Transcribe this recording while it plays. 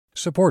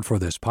Support for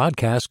this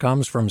podcast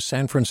comes from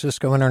San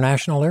Francisco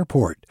International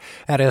Airport.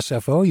 At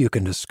SFO, you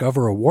can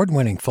discover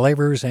award-winning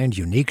flavors and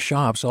unique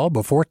shops all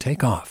before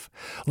takeoff.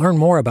 Learn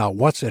more about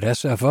what's at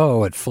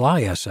SFO at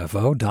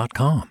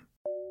flysfo.com.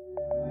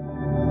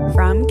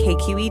 From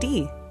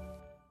KQED.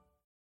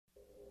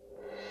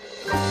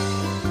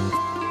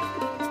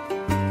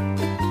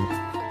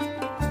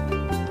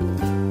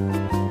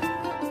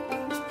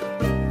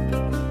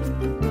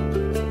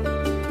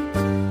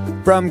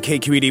 From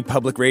KQED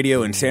Public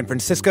Radio in San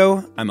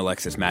Francisco, I'm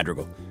Alexis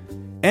Madrigal.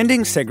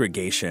 Ending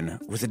segregation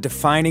was a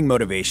defining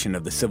motivation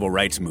of the civil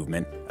rights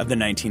movement of the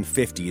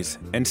 1950s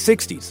and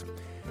 60s,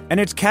 and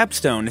its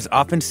capstone is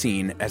often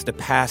seen as the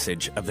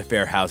passage of the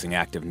Fair Housing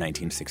Act of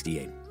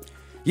 1968.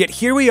 Yet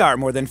here we are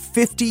more than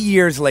 50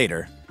 years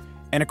later,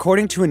 and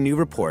according to a new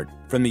report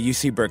from the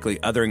UC Berkeley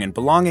Othering and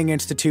Belonging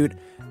Institute,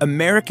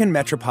 American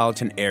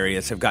metropolitan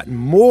areas have gotten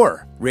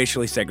more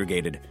racially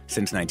segregated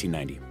since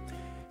 1990.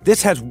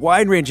 This has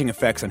wide-ranging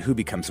effects on who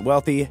becomes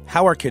wealthy,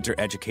 how our kids are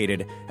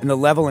educated, and the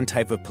level and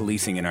type of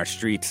policing in our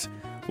streets.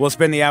 We'll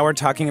spend the hour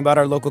talking about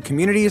our local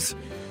communities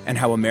and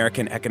how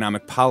American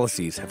economic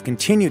policies have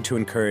continued to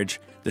encourage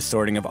the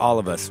sorting of all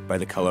of us by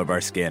the color of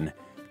our skin.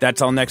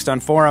 That's all next on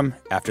Forum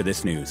after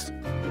this news.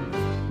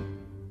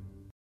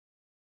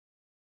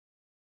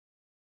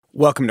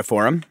 Welcome to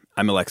Forum.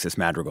 I'm Alexis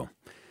Madrigal.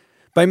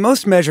 By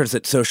most measures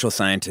that social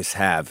scientists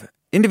have,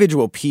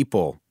 individual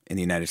people in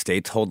the United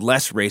States hold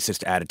less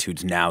racist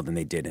attitudes now than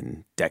they did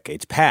in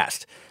decades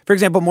past. For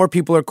example, more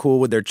people are cool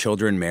with their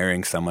children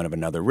marrying someone of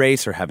another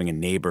race or having a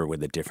neighbor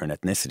with a different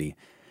ethnicity.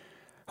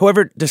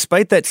 However,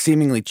 despite that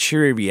seemingly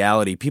cheery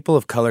reality, people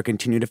of color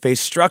continue to face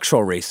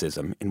structural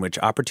racism in which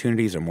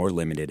opportunities are more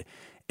limited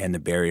and the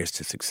barriers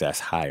to success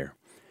higher.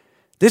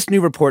 This new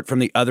report from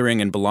the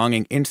Othering and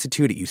Belonging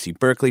Institute at UC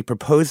Berkeley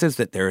proposes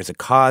that there is a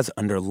cause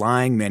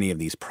underlying many of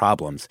these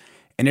problems,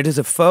 and it is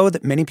a foe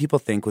that many people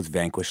think was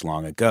vanquished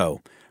long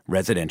ago: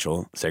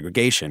 residential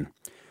segregation.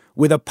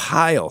 With a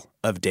pile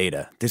of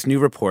data, this new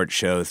report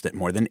shows that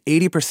more than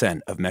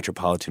 80% of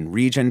metropolitan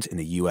regions in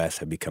the U.S.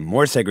 have become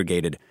more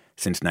segregated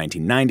since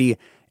 1990,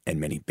 and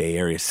many Bay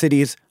Area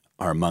cities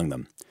are among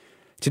them.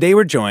 Today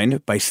we're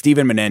joined by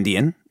Stephen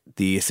Menendian,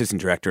 the Assistant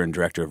Director and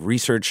Director of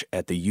Research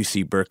at the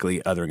UC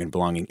Berkeley Othering and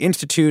Belonging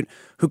Institute,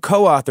 who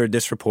co-authored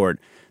this report,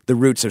 The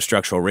Roots of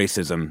Structural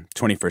Racism,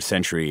 21st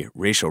Century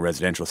Racial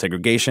Residential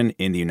Segregation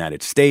in the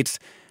United States.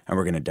 And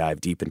we're going to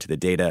dive deep into the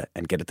data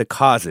and get at the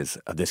causes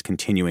of this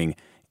continuing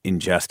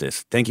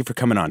injustice. Thank you for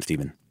coming on,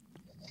 Stephen.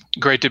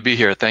 Great to be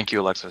here. Thank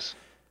you, Alexis.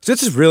 So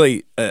this is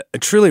really a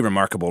truly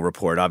remarkable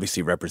report.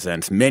 Obviously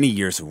represents many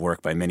years of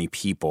work by many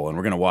people, and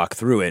we're going to walk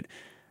through it.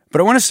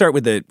 But I want to start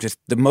with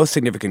the most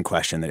significant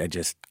question that I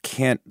just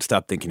can't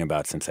stop thinking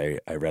about since I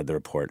read the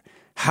report.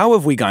 How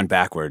have we gone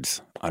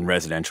backwards on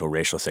residential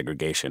racial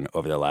segregation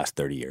over the last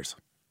 30 years?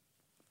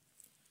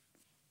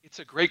 It's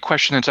a great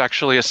question. It's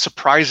actually a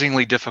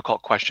surprisingly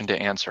difficult question to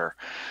answer.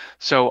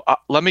 So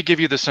let me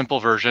give you the simple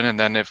version, and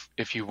then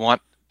if you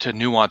want to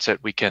nuance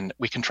it, we can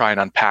try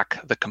and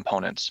unpack the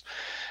components.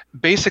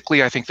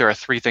 Basically, I think there are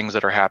three things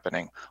that are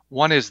happening.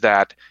 One is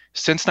that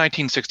since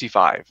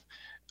 1965,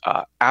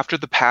 after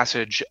the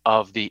passage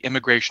of the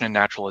Immigration and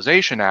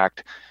Naturalization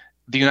Act,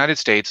 the United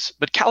States,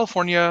 but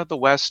California, the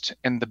West,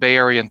 and the Bay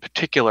Area in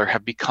particular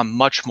have become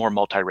much more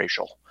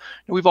multiracial.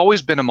 We've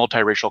always been a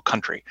multiracial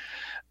country,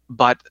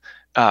 but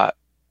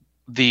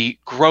the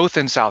growth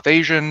in South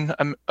Asian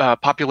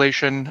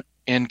population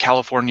in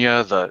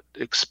California, the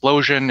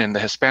explosion in the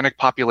Hispanic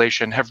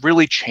population have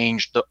really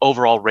changed the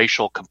overall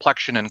racial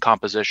complexion and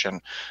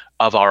composition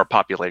of our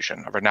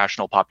population, of our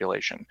national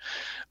population.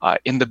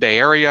 In the Bay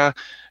Area,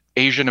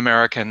 Asian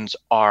Americans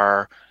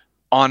are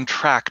on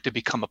track to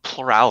become a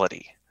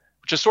plurality,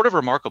 which is sort of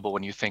remarkable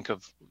when you think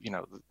of,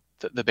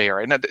 the Bay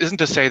Area. And that isn't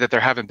to say that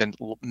there haven't been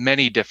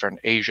many different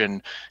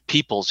Asian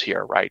peoples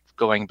here, right?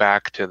 Going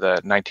back to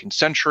the 19th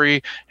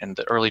century and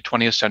the early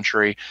 20th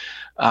century.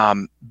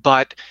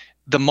 But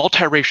the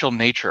multiracial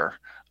nature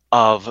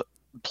of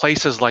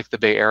places like the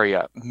Bay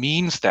Area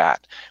means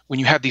that when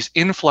you have these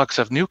influx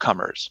of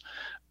newcomers,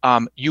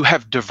 you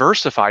have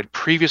diversified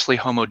previously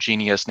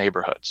homogeneous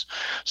neighborhoods.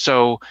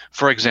 So,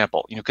 for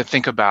example, you could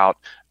think about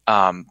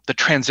the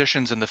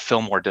transitions in the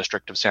Fillmore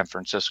district of San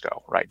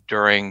Francisco, right,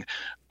 during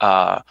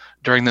the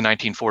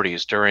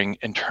 1940s, during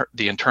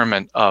the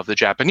internment of the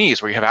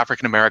Japanese, where you have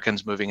African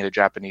Americans moving into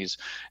Japanese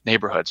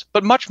neighborhoods,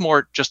 but much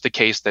more just the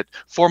case that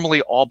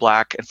formerly all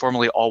Black and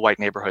formerly all white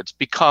neighborhoods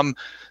become,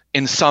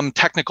 in some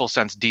technical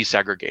sense,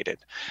 desegregated.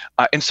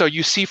 And so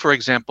you see, for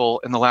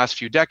example, in the last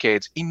few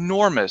decades,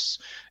 enormous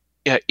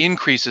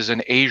increases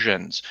in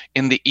Asians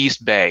in the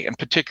East Bay, and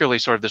particularly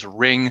sort of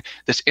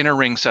this inner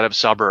ring set of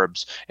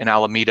suburbs in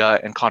Alameda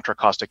and Contra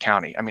Costa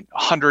County. I mean,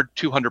 100,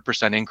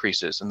 200%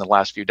 increases in the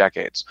last few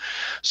decades.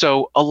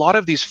 So a lot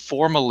of these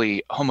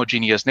formerly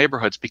homogeneous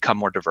neighborhoods become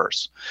more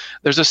diverse.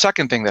 There's a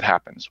second thing that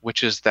happens,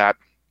 which is that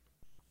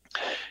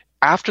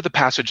after the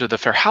passage of the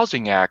Fair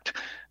Housing Act,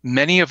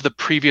 many of the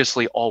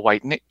previously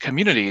all-white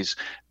communities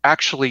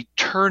actually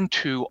turned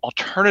to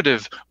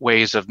alternative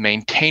ways of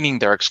maintaining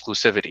their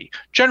exclusivity,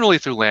 generally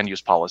through land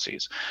use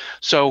policies.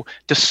 So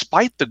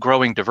despite the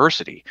growing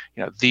diversity,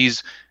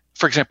 these,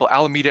 for example,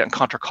 Alameda and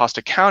Contra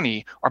Costa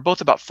County are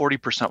both about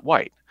 40%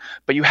 white,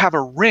 but you have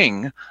a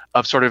ring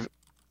of sort of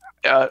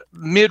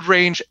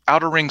mid-range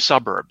outer ring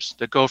suburbs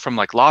that go from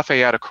like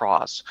Lafayette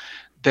across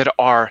that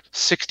are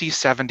 60,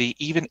 70,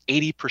 even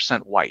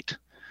 80% white.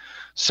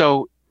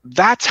 So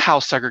that's how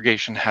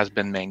segregation has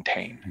been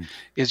maintained,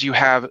 is you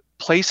have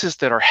places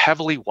that are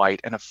heavily white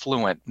and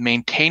affluent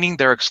maintaining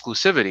their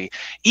exclusivity,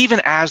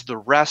 even as the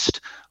rest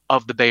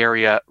of the Bay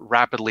Area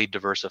rapidly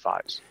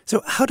diversifies.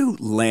 So how do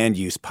land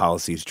use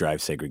policies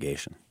drive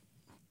segregation?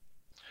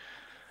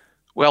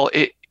 Well,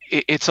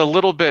 it's a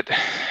little bit,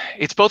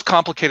 it's both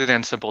complicated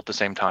and simple at the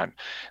same time.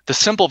 The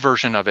simple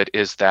version of it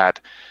is that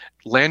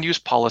land use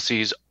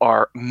policies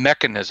are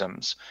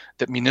mechanisms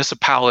that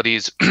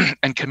municipalities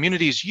and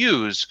communities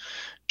use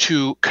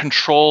to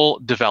control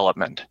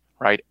development,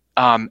 right?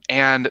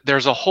 And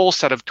there's a whole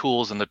set of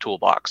tools in the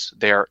toolbox.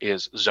 There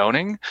is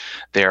zoning,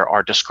 there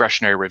are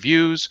discretionary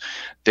reviews,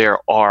 there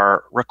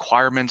are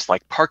requirements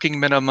like parking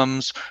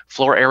minimums,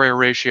 floor area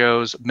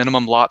ratios,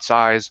 minimum lot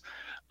size.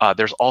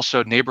 There's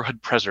also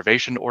neighborhood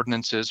preservation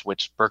ordinances,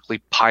 which Berkeley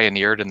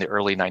pioneered in the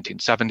early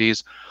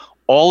 1970s.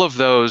 All of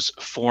those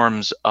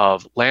forms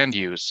of land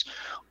use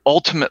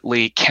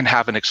ultimately can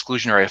have an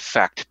exclusionary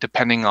effect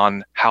depending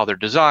on how they're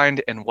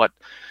designed and what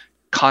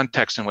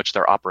context in which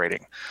they're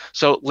operating.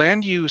 So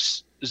land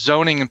use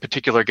zoning in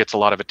particular gets a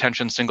lot of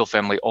attention. Single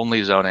family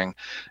only zoning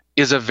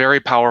is a very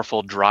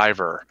powerful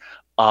driver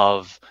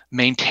of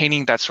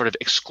maintaining that sort of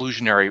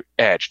exclusionary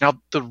edge. Now,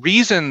 the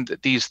reason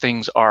that these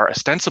things are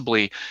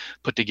ostensibly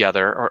put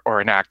together or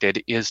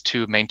enacted is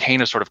to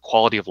maintain a sort of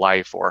quality of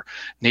life or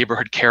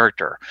neighborhood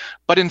character.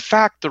 But in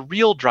fact, the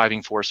real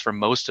driving force for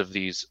most of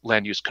these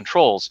land use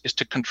controls is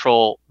to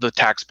control the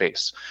tax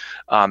base.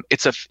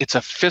 It's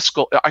a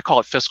fiscal, I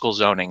call it fiscal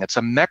zoning. It's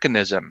a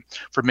mechanism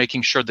for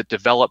making sure that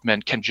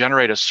development can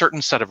generate a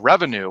certain set of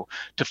revenue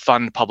to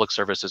fund public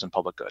services and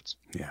public goods.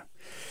 Yeah.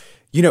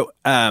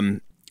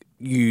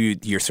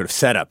 Your sort of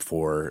setup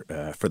for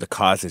the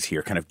causes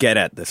here kind of get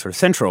at the sort of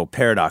central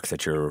paradox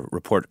that your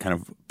report kind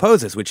of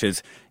poses, which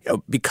is,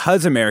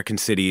 because American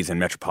cities and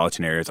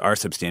metropolitan areas are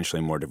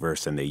substantially more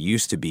diverse than they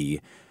used to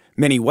be,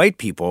 many white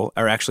people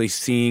are actually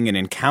seeing and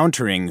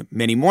encountering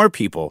many more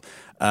people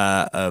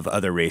of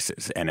other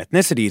races and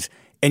ethnicities,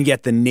 and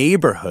yet the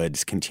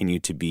neighborhoods continue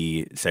to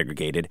be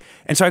segregated.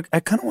 And so I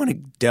kind of want to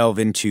delve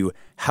into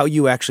how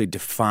you actually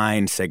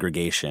define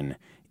segregation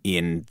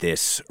in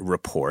this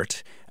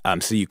report,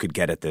 so you could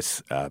get at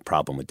this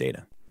problem with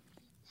data.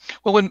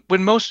 Well,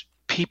 when most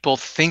people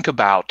think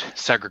about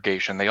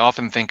segregation, they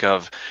often think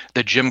of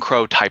the Jim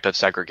Crow type of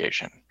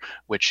segregation,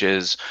 which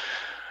is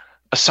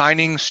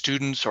assigning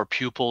students or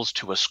pupils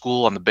to a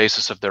school on the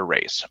basis of their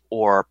race,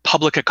 or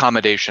public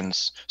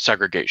accommodations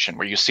segregation,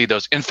 where you see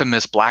those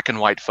infamous black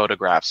and white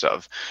photographs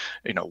of,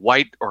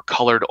 white or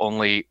colored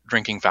only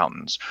drinking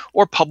fountains,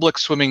 or public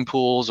swimming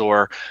pools,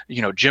 or,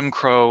 Jim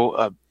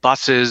Crow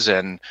buses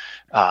and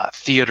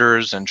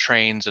theaters and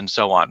trains and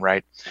so on,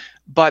 right?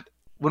 But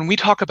when we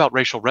talk about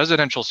racial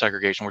residential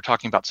segregation, we're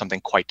talking about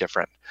something quite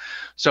different.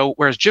 So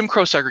whereas Jim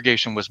Crow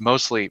segregation was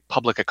mostly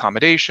public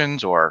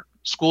accommodations or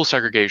school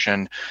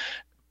segregation,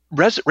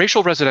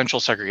 racial residential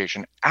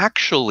segregation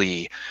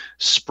actually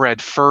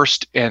spread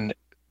first and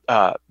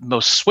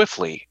most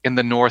swiftly in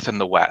the North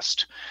and the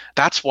West.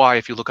 That's why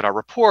if you look at our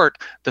report,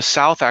 the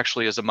South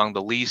actually is among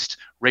the least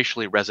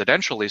racially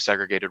residentially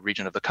segregated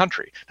region of the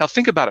country. Now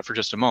think about it for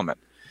just a moment.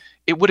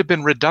 It would have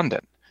been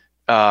redundant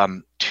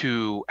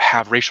to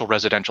have racial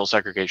residential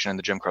segregation in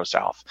the Jim Crow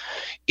South.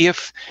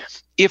 If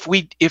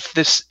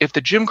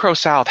the Jim Crow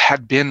South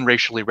had been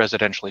racially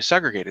residentially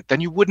segregated,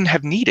 then you wouldn't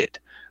have needed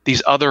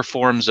these other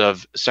forms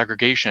of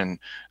segregation.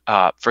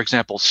 For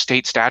example,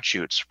 state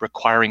statutes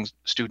requiring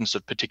students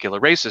of particular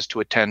races to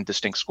attend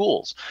distinct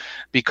schools,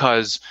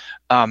 because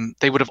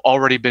they would have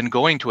already been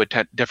going to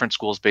attend different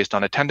schools based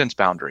on attendance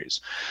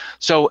boundaries.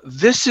 So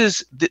this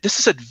is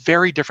a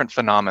very different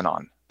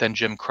phenomenon than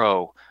Jim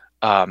Crow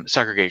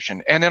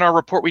segregation. And in our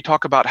report, we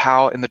talk about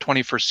how in the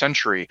 21st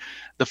century,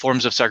 the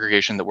forms of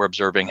segregation that we're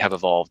observing have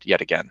evolved yet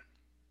again.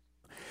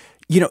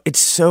 It's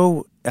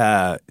so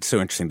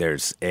interesting.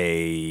 There's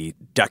a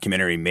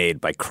documentary made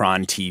by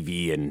Kron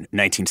TV in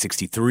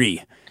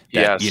 1963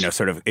 that,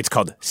 yes. It's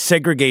called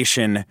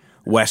Segregation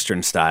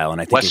Western Style.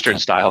 And I think Western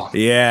Style.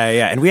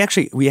 Yeah. And we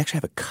actually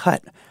have a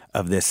cut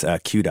of this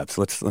queued up.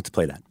 So let's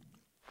play that.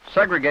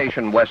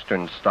 Segregation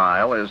Western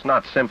Style is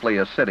not simply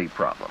a city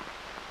problem.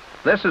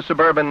 This is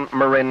suburban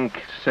Marin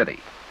City,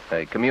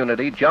 a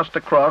community just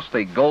across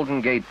the Golden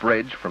Gate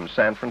Bridge from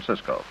San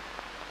Francisco.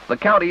 The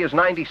county is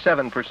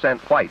 97%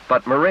 white,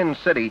 but Marin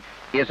City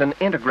is an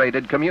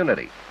integrated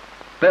community.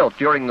 Built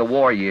during the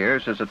war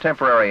years as a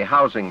temporary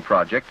housing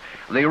project,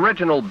 the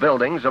original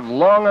buildings have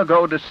long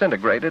ago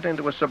disintegrated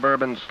into a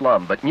suburban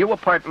slum, but new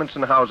apartments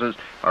and houses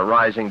are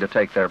rising to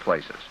take their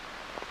places.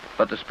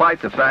 But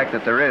despite the fact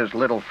that there is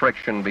little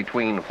friction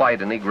between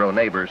white and Negro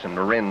neighbors in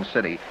Marin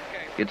City,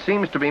 it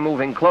seems to be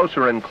moving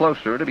closer and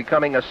closer to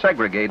becoming a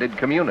segregated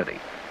community.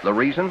 The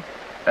reason?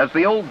 As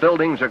the old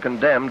buildings are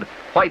condemned,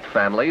 white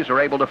families are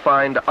able to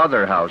find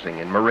other housing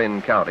in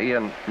Marin County,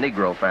 and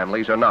Negro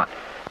families are not.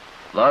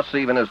 Thus,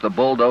 even as the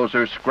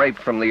bulldozers scrape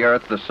from the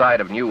earth the site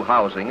of new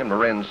housing in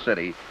Marin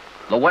City,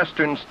 the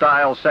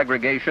Western-style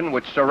segregation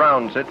which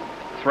surrounds it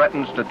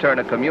threatens to turn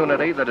a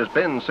community that has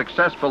been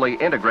successfully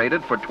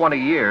integrated for 20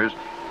 years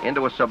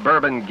into a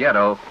suburban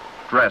ghetto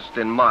dressed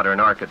in modern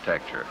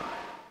architecture.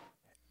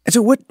 And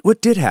so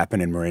what did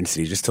happen in Marin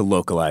City, just to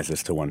localize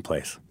this to one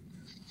place?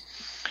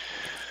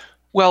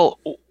 Well,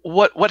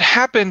 what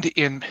happened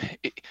in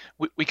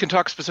we can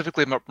talk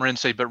specifically about Marin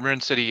City, but Marin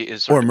City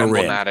is sort of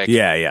emblematic.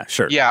 Yeah,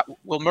 sure. Yeah,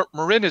 well,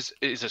 Marin is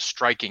a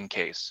striking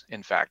case,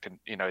 in fact, and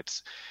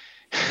it's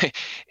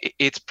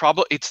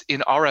it's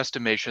in our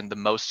estimation the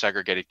most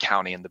segregated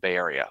county in the Bay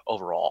Area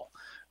overall.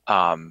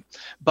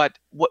 But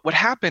what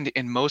happened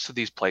in most of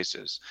these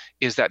places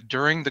is that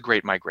during the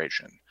Great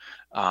Migration,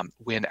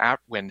 when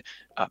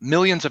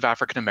millions of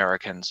African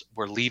Americans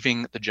were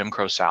leaving the Jim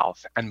Crow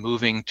South and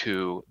moving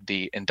to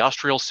the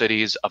industrial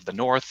cities of the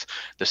North,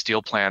 the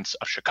steel plants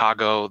of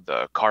Chicago,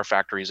 the car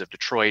factories of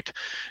Detroit,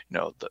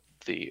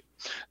 the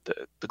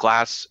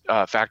glass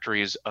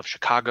factories of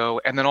Chicago,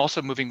 and then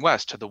also moving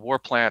west to the war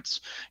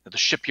plants, the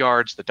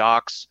shipyards, the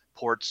docks,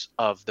 ports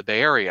of the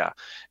Bay Area.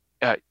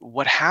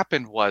 What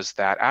happened was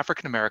that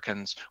African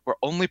Americans were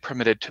only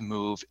permitted to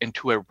move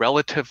into a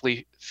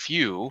relatively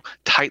few,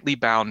 tightly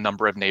bound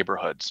number of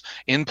neighborhoods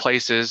in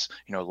places,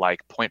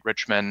 like Point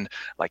Richmond,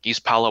 like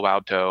East Palo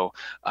Alto,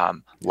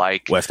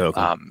 like West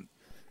Oakland.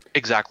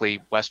 Exactly,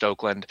 West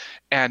Oakland.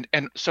 And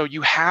so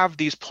you have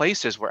these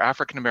places where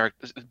African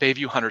Americans,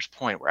 Bayview Hunters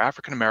Point, where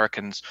African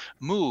Americans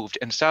moved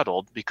and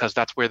settled because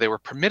that's where they were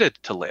permitted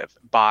to live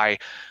by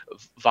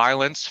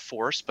violence,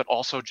 force, but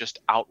also just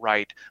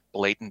outright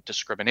blatant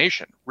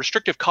discrimination.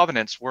 Restrictive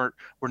covenants were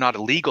not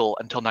illegal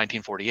until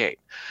 1948.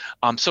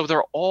 So there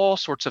are all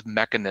sorts of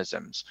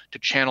mechanisms to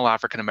channel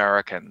African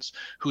Americans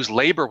whose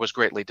labor was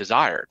greatly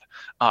desired,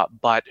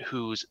 but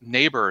whose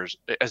neighbors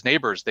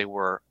they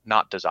were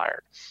not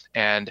desired.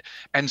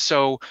 And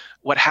so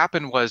what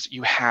happened was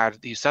you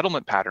had these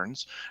settlement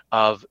patterns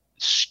of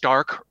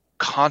stark,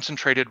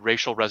 concentrated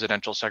racial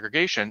residential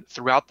segregation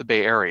throughout the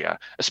Bay Area,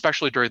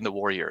 especially during the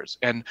war years.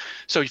 And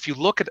so if you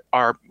look at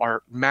our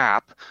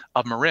map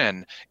of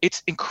Marin,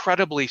 it's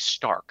incredibly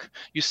stark.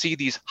 You see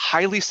these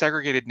highly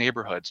segregated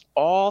neighborhoods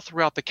all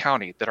throughout the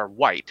county that are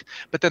white,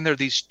 but then there are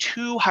these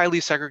two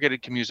highly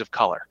segregated communities of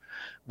color,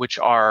 which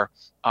are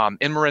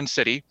in Marin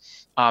City,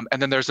 and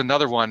then there's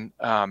another one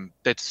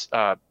that's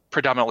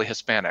predominantly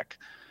Hispanic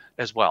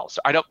as well. So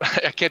I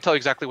can't tell you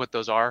exactly what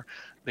those are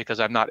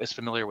because I'm not as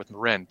familiar with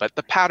Marin, but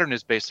the pattern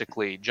is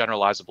basically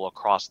generalizable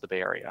across the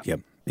Bay Area.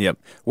 Yep.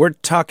 We're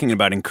talking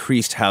about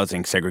increased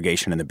housing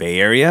segregation in the Bay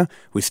Area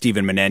with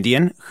Stephen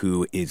Menendian,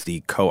 who is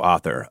the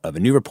co-author of a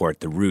new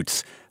report, The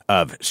Roots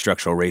of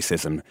Structural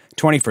Racism,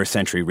 21st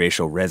Century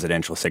Racial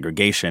Residential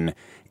Segregation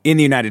in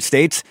the United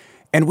States.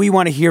 And we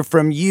want to hear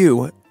from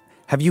you.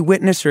 Have you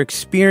witnessed or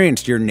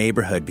experienced your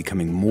neighborhood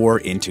becoming more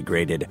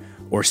integrated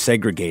or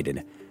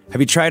segregated?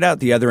 Have you tried out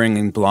the Othering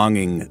and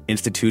Belonging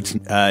Institute's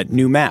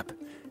new map?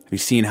 Have you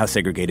seen how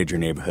segregated your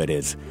neighborhood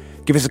is?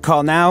 Give us a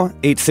call now,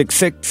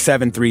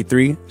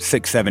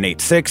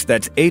 866-733-6786.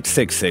 That's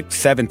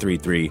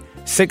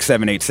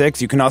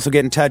 866-733-6786. You can also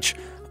get in touch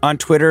on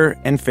Twitter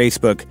and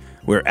Facebook.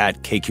 We're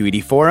at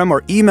KQED Forum,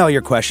 or email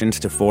your questions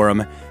to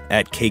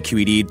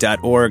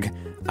forum@kqed.org.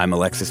 I'm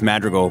Alexis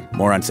Madrigal.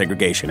 More on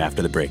segregation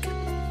after the break.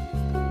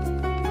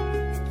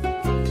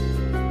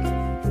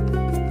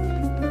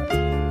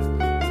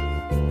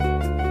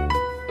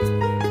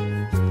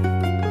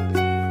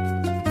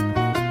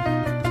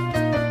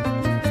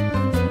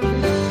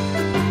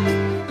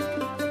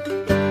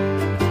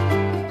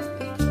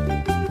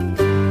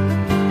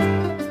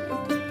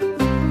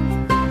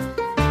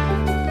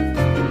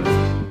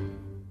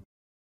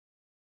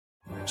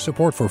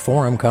 Support for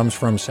Forum comes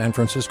from San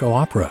Francisco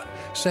Opera.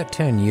 Set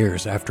 10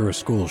 years after a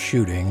school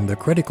shooting, the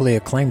critically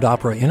acclaimed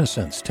opera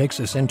Innocence takes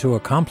us into a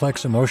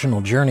complex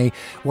emotional journey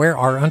where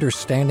our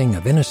understanding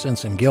of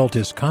innocence and guilt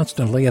is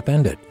constantly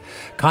upended.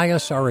 Kaya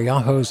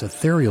Sariaho's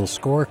ethereal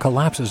score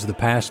collapses the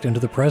past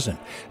into the present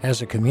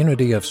as a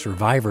community of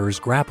survivors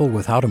grapple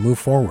with how to move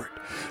forward.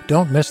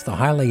 Don't miss the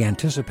highly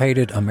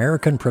anticipated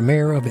American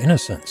premiere of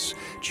Innocence,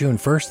 June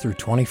 1st through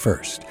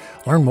 21st.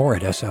 Learn more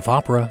at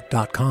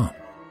sfopera.com.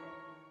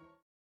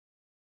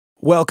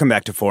 Welcome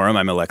back to Forum.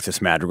 I'm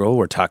Alexis Madrigal.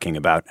 We're talking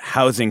about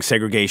housing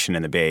segregation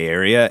in the Bay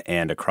Area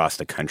and across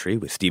the country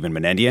with Stephen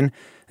Menendian,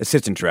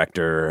 Assistant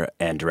Director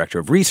and Director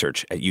of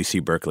Research at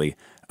UC Berkeley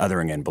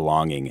Othering and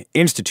Belonging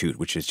Institute,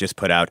 which has just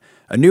put out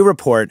a new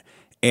report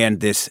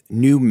and this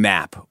new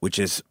map, which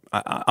is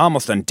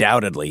almost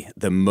undoubtedly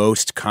the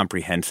most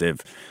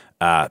comprehensive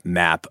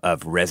map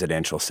of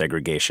residential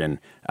segregation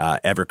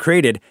ever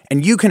created.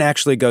 And you can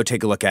actually go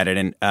take a look at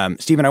it.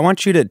 And Stephen, I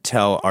want you to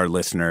tell our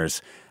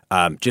listeners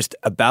just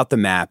about the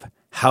map,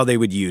 how they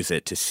would use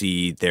it to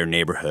see their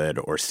neighborhood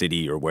or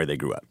city or where they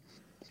grew up?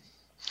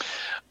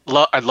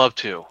 I'd love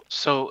to.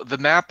 So the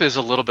map is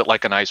a little bit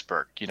like an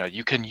iceberg.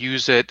 You can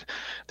use it.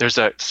 There's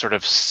a sort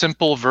of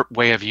simple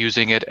way of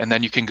using it, and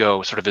then you can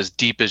go sort of as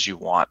deep as you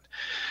want.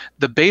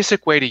 The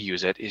basic way to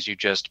use it is you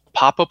just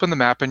pop open the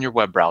map in your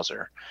web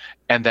browser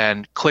and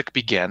then click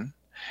Begin.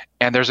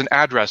 And there's an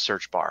address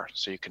search bar.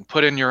 So you can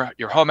put in your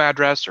home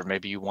address, or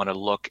maybe you want to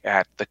look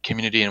at the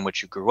community in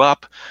which you grew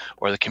up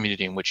or the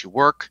community in which you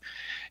work.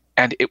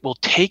 And it will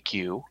take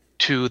you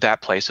to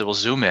that place. It will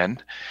zoom in,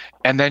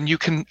 and then you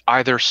can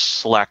either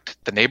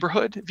select the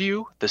neighborhood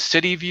view, the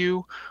city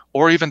view,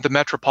 or even the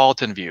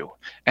metropolitan view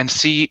and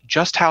see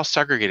just how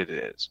segregated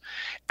it is.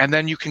 And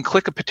then you can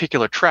click a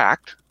particular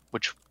tract,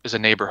 which is a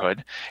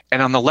neighborhood,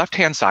 and on the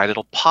left-hand side,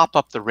 it'll pop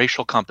up the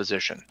racial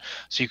composition.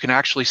 So you can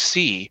actually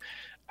see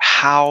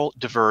how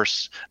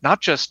diverse, not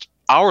just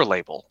our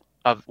label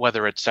of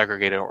whether it's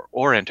segregated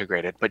or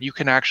integrated, but you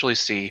can actually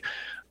see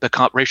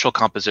the racial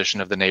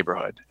composition of the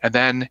neighborhood. And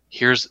then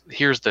here's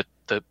the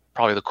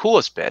probably the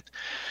coolest bit.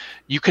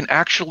 You can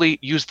actually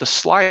use the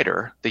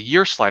slider, the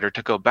year slider,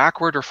 to go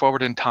backward or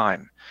forward in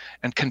time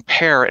and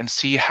compare and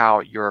see how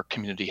your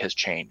community has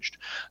changed.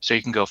 So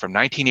you can go from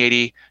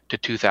 1980 to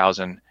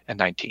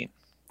 2019.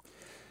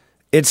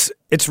 It's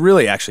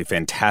really actually a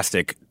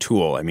fantastic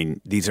tool. I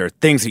mean, these are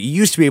things that you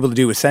used to be able to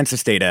do with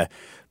census data,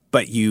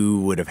 but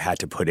you would have had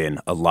to put in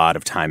a lot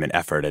of time and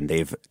effort, and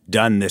they've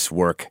done this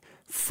work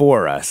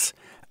for us.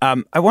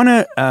 I want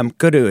to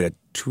go to a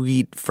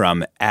tweet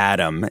from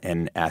Adam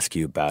and ask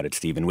you about it,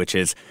 Stephen, which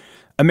is,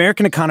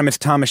 American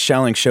economist Thomas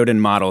Schelling showed in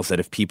models that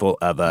if people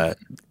of a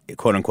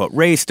quote-unquote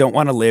race don't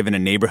want to live in a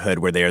neighborhood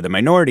where they are the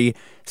minority,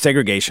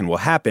 segregation will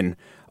happen.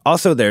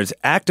 Also, there's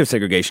active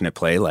segregation at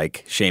play,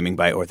 like shaming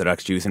by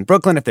Orthodox Jews in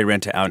Brooklyn if they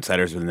rent to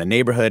outsiders within the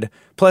neighborhood.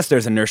 Plus,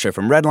 there's inertia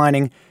from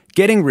redlining.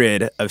 Getting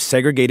rid of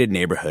segregated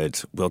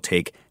neighborhoods will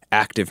take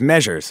active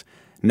measures,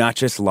 not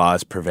just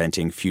laws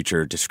preventing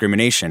future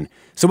discrimination.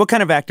 So what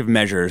kind of active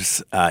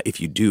measures, if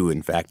you do,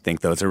 in fact,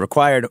 think those are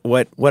required,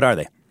 what are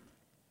they?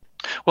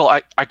 Well,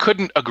 I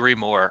couldn't agree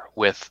more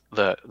with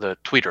the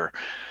tweeter.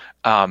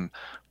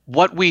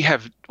 What we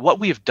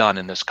have done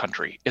in this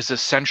country is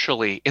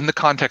essentially, in the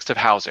context of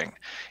housing,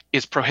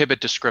 is prohibit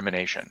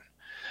discrimination.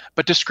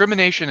 But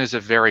discrimination is a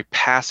very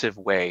passive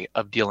way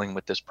of dealing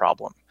with this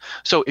problem.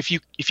 So if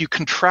you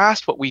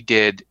contrast what we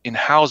did in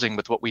housing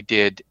with what we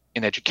did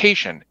in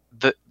education,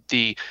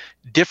 the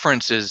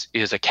difference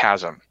is a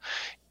chasm.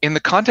 In the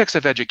context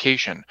of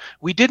education,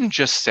 we didn't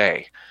just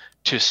say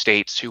to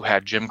states who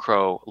had Jim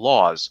Crow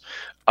laws,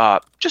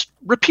 just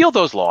repeal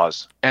those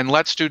laws and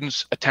let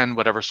students attend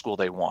whatever school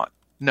they want.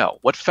 No,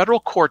 what federal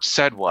courts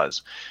said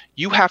was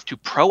you have to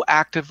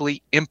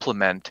proactively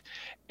implement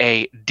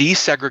a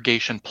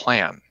desegregation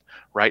plan,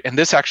 right? And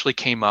this actually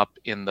came up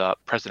in the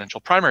presidential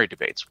primary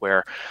debates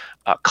where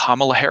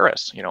Kamala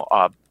Harris,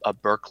 a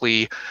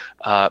Berkeley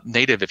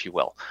native, if you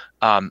will,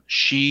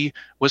 she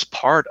was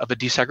part of a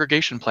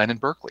desegregation plan in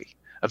Berkeley,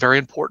 a very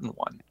important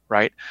one,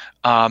 right?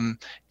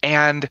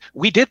 And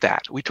we did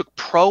that. We took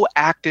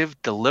proactive,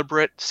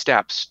 deliberate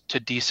steps to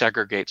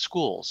desegregate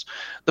schools.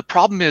 The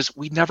problem is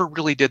we never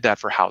really did that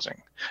for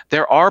housing.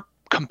 There are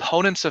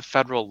components of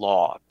federal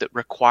law that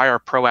require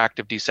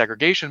proactive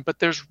desegregation, but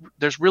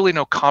there's really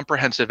no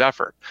comprehensive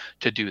effort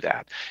to do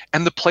that.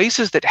 And the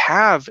places that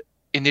have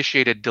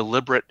initiated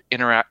deliberate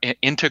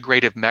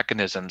integrative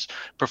mechanisms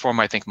perform,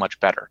 I think, much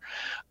better.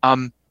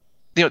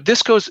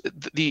 This goes,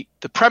 the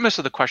premise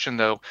of the question,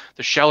 though,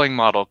 the Schelling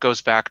model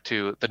goes back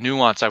to the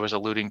nuance I was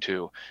alluding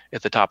to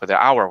at the top of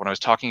the hour when I was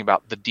talking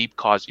about the deep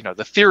cause,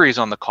 the theories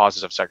on the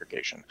causes of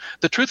segregation.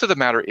 The truth of the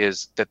matter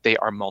is that they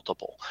are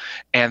multiple,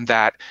 and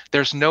that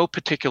there's no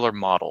particular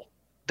model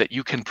that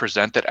you can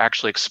present that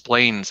actually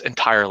explains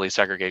entirely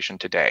segregation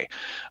today.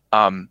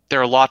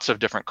 There are lots of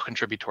different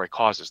contributory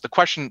causes. The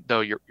question,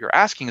 though, you're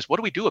asking is, what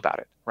do we do about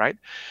it, right?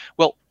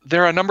 Well,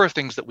 there are a number of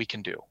things that we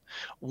can do.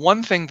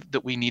 One thing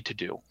that we need to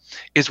do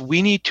is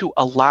we need to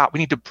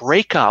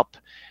break up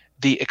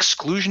the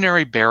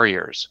exclusionary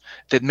barriers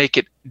that make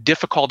it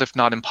difficult, if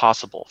not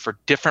impossible, for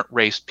different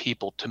race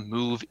people to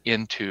move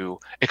into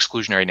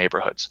exclusionary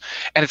neighborhoods.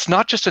 And it's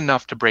not just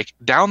enough to break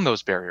down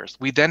those barriers.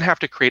 We then have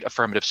to create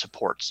affirmative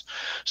supports.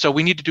 So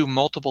we need to do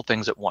multiple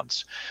things at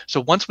once.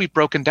 So once we've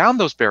broken down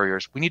those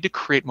barriers, we need to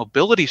create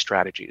mobility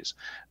strategies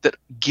that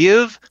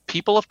give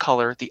people of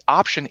color the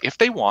option, if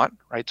they want,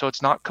 right? So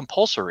it's not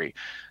compulsory,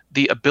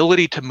 the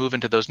ability to move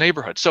into those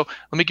neighborhoods. So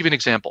let me give you an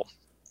example.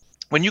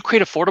 When you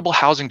create affordable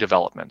housing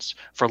developments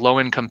for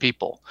low-income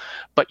people,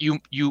 but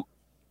you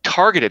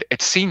target it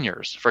at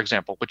seniors, for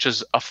example, which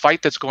is a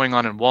fight that's going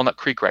on in Walnut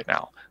Creek right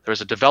now.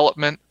 There's a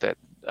development that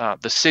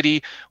the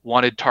city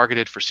wanted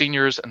targeted for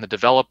seniors, and the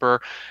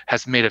developer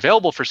has made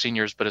available for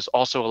seniors, but is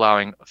also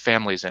allowing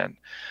families in.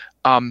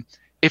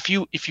 If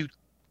you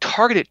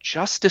target it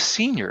just to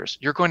seniors,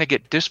 you're going to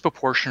get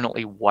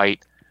disproportionately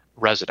white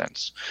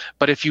residents.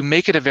 But if you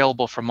make it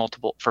available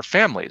for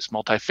families,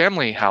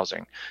 multifamily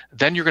housing,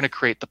 then you're going to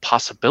create the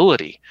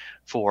possibility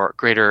for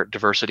greater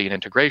diversity and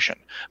integration.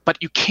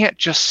 But you can't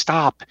just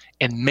stop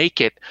and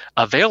make it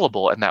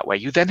available in that way.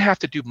 You then have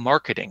to do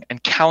marketing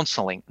and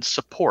counseling and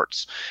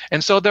supports.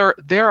 And so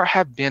there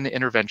have been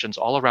interventions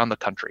all around the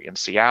country, in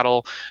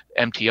Seattle,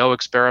 MTO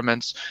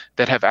experiments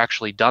that have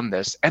actually done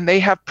this, and they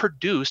have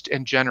produced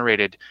and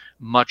generated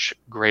much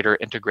greater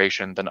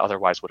integration than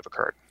otherwise would have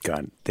occurred.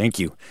 Got it. Thank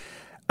you.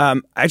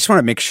 I just want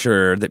to make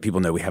sure that people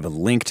know we have a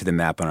link to the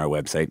map on our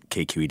website,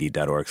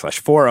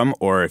 kqed.org/forum,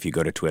 or if you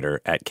go to Twitter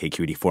at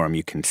KQED Forum,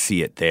 you can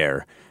see it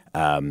there.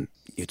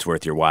 It's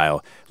worth your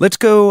while. Let's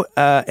go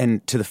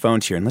and to the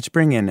phones here, and let's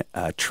bring in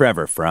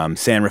Trevor from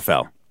San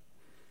Rafael.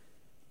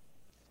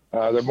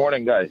 Good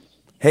morning, guys.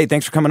 Hey,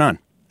 thanks for coming on.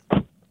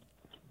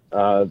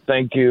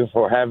 Thank you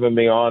for having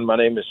me on. My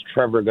name is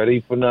Trevor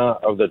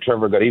Garifuna of the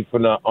Trevor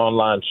Garifuna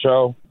online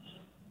show.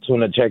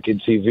 Tuna Checking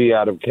TV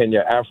out of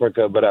Kenya,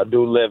 Africa, but I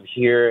do live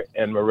here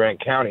in Marin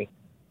County.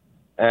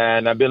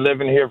 And I've been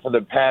living here for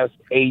the past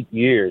 8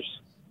 years.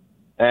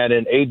 And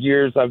in 8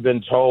 years, I've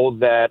been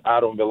told that I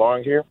don't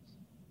belong here.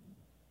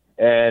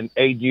 And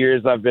 8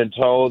 years, I've been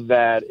told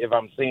that if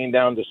I'm seen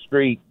down the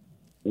street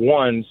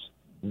once,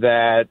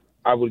 that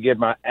I would get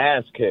my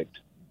ass kicked.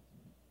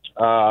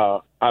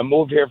 I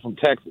moved here from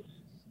Texas,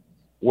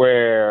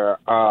 where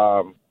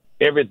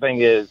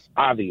everything is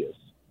obvious.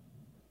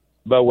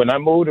 But when I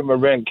moved to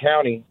Marin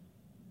County,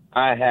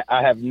 I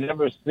have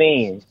never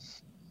seen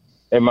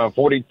in my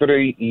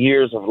 43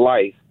 years of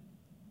life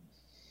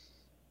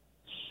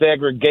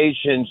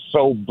segregation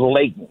so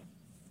blatant.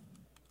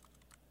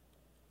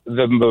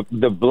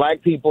 The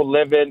black people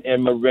living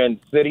in Marin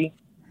City,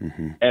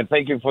 and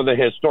thank you for the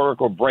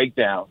historical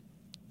breakdown,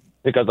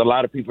 because a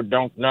lot of people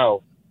don't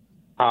know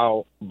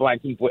how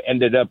black people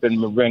ended up in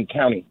Marin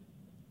County.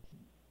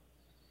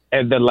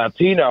 And the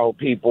Latino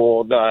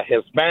people, the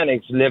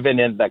Hispanics living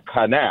in the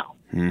canal.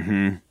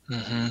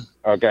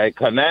 Okay,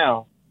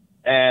 canal.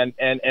 And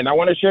I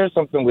want to share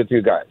something with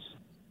you guys.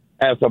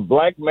 As a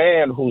black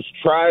man who's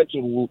tried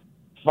to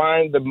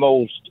find the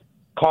most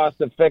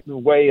cost-effective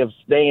way of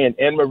staying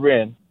in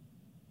Marin,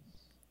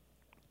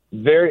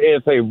 there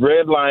is a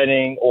red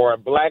lining or a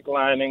black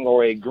lining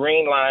or a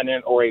green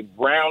lining or a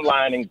brown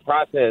lining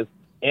process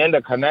in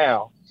the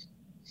canal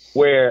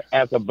where,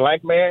 as a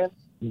black man,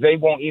 they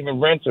won't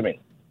even rent to me.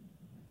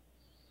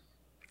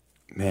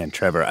 Man,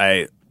 Trevor,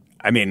 I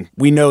mean,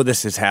 we know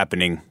this is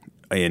happening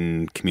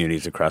in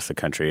communities across the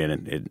country,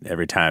 and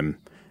every time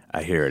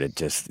I hear it,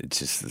 it's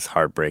just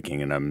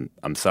heartbreaking, and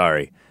I'm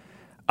sorry.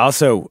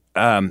 Also,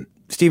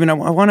 Stephen, I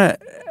want to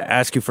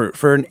ask you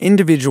for an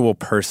individual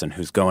person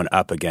who's going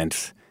up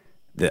against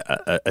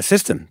a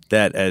system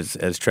that,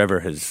 as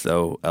Trevor has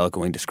so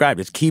eloquently described,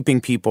 is keeping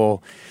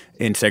people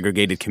in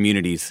segregated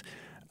communities.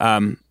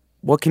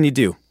 What can you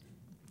do?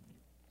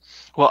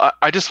 Well,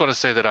 I just want to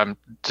say that I'm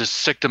just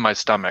sick to my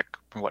stomach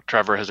from what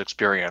Trevor has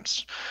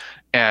experienced.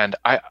 And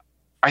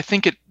I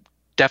think it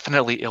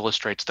definitely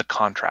illustrates the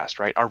contrast,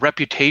 right? Our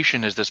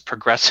reputation is this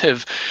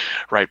progressive,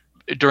 right?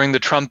 During the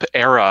Trump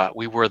era,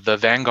 we were the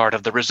vanguard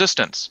of the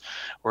resistance.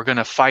 We're going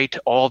to fight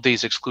all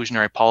these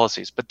exclusionary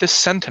policies. But this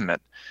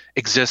sentiment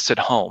exists at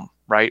home,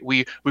 right?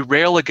 We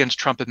rail against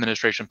Trump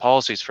administration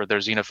policies for their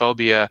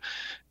xenophobia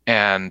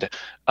and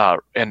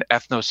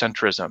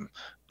ethnocentrism.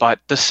 But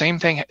the same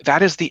thing,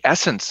 that is the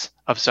essence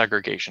of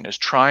segregation, is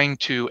trying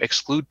to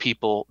exclude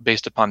people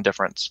based upon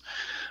difference.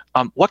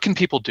 What can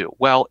people do?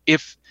 Well,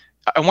 if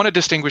I want to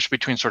distinguish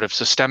between sort of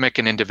systemic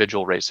and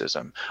individual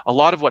racism. A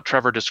lot of what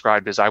Trevor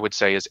described is, I would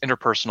say, is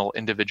interpersonal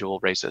individual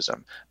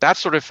racism. That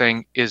sort of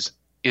thing is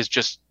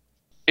just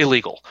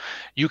illegal.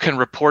 You can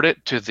report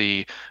it to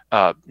the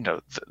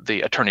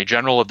Attorney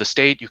General of the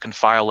state. You can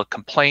file a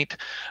complaint.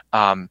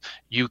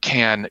 You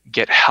can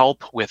get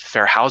help with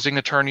fair housing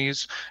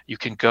attorneys. You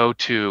can go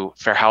to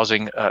fair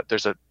housing.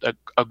 There's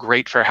a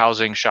great fair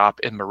housing shop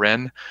in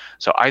Marin.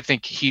 So I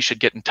think he should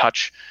get in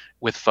touch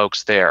with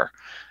folks there.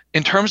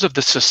 In terms of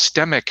the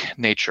systemic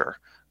nature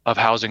of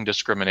housing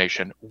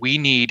discrimination, we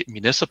need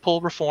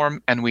municipal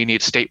reform and we need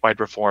statewide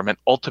reform, and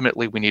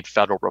ultimately we need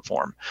federal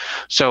reform.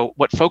 So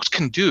what folks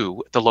can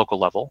do at the local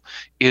level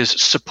is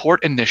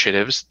support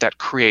initiatives that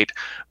create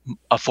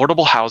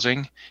affordable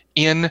housing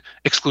in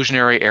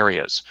exclusionary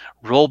areas.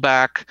 Roll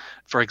back,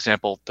 for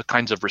example, the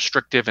kinds of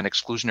restrictive and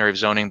exclusionary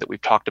zoning that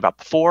we've talked about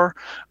before.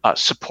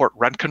 Support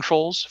rent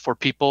controls for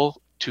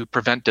people to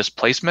prevent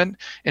displacement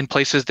in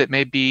places that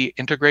may be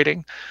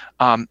integrating.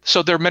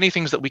 So there are many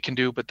things that we can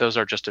do, but those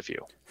are just a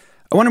few.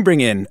 I want to bring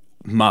in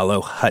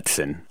Malo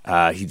Hudson.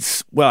 I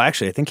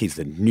think he's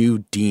the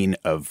new Dean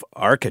of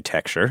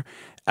Architecture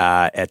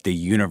at the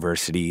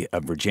University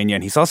of Virginia.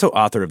 And he's also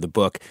author of the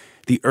book,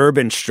 The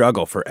Urban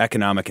Struggle for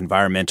Economic,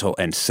 Environmental,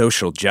 and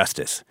Social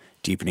Justice,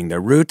 Deepening Their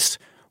Roots.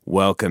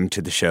 Welcome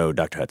to the show,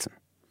 Dr. Hudson.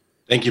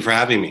 Thank you for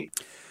having me.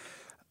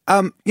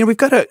 We've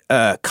got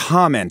a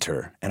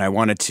commenter, and I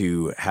wanted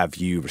to have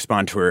you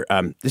respond to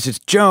her. This is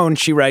Joan.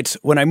 She writes,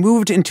 when I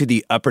moved into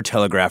the Upper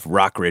Telegraph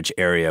Rockridge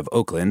area of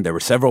Oakland, there were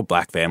several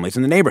black families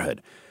in the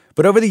neighborhood.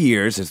 But over the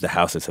years, as the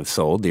houses have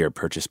sold, they are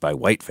purchased by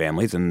white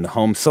families, and the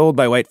homes sold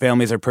by white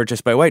families are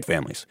purchased by white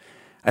families.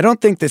 I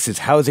don't think this is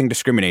housing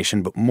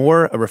discrimination, but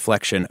more a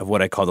reflection of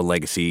what I call the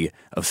legacy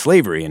of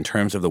slavery in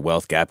terms of the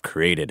wealth gap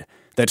created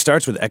that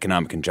starts with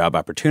economic and job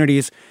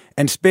opportunities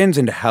and spins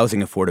into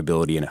housing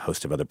affordability and a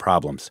host of other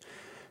problems.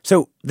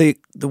 So the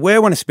way I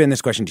want to spin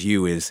this question to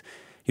you is,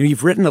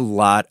 you've written a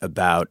lot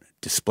about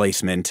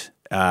displacement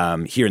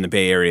here in the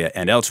Bay Area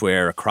and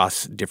elsewhere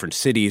across different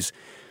cities.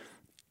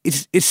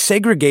 Is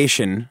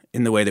segregation,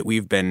 in the way that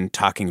we've been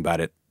talking about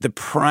it, the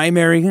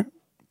primary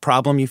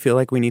problem you feel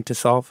like we need to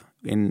solve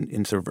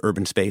in sort of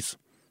urban space?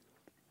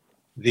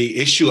 The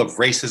issue of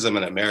racism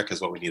in America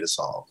is what we need to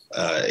solve.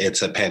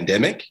 It's a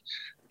pandemic.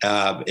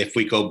 If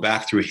we go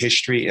back through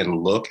history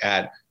and look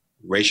at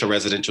racial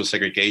residential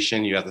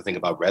segregation, you have to think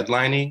about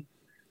redlining,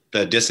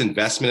 the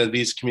disinvestment of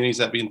these communities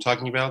that we've been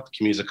talking about, the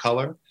communities of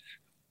color.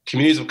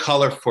 Communities of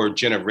color for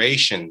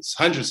generations,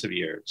 hundreds of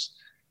years,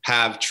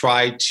 have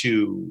tried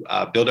to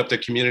build up their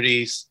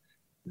communities.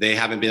 They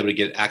haven't been able to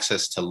get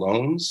access to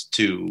loans,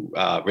 to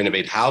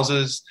renovate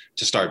houses,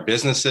 to start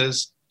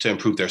businesses, to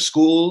improve their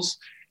schools,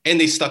 and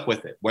they stuck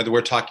with it. Whether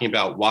we're talking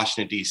about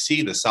Washington,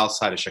 D.C., the south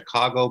side of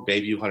Chicago,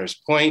 Bayview, Hunters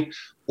Point,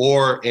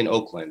 or in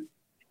Oakland.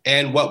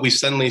 And what we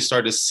suddenly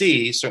started to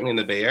see, certainly in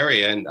the Bay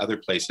Area and other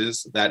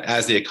places, that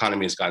as the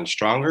economy has gotten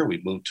stronger,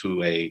 we've moved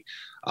to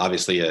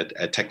obviously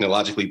a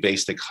technologically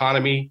based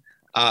economy.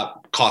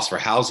 Cost for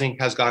housing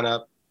has gone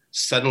up.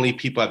 Suddenly,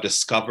 people have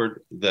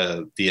discovered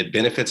the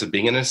benefits of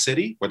being in a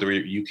city, whether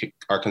you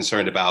are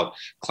concerned about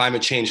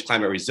climate change,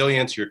 climate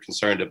resilience, you're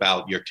concerned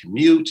about your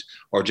commute,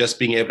 or just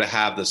being able to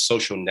have the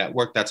social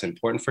network that's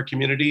important for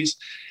communities.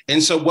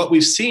 And so what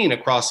we've seen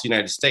across the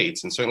United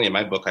States, and certainly in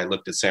my book, I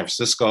looked at San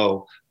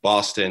Francisco,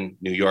 Boston,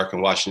 New York,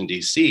 and Washington,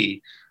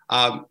 D.C.,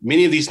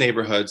 many of these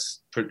neighborhoods,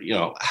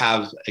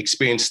 have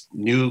experienced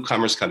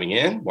newcomers coming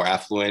in, more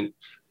affluent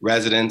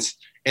residents,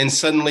 and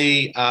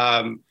suddenly,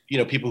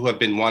 people who have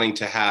been wanting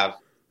to have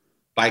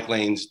bike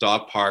lanes,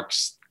 dog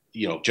parks,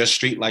 just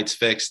street lights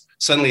fixed,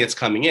 suddenly it's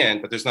coming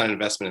in, but there's not an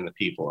investment in the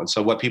people. And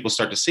so what people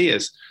start to see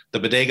is the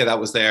bodega that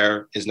was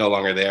there is no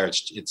longer there.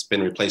 It's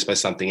been replaced by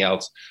something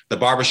else. The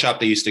barbershop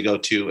they used to go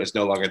to is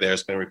no longer there.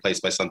 It's been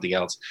replaced by something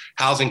else.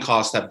 Housing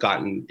costs have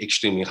gotten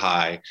extremely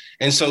high.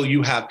 And so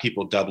you have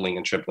people doubling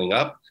and tripling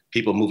up,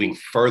 people moving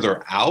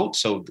further out.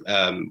 So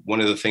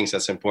one of the things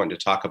that's important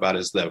to talk about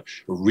is the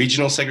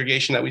regional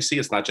segregation that we see.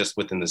 It's not just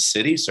within the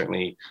city.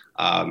 Certainly,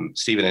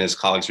 Stephen and his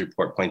colleagues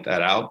report point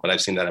that out, but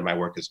I've seen that in my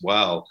work as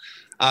well.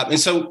 And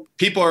so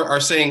people are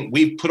saying,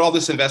 we've put all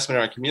this investment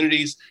in our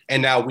communities,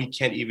 and now we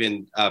can't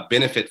even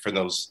benefit from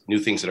those new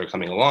things that are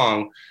coming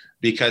along,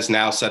 because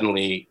now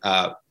suddenly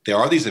there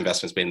are these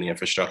investments made in the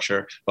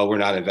infrastructure, but we're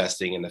not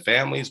investing in the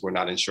families. We're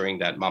not ensuring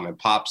that mom and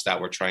pops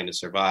that were trying to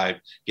survive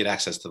get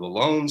access to the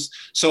loans.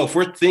 So if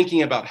we're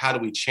thinking about how do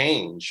we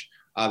change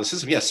the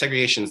system, yes,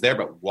 segregation is there,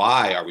 but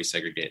why are we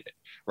segregated,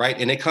 right?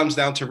 And it comes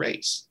down to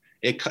race.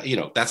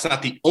 That's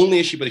not the only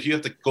issue, but if you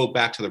have to go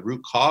back to the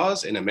root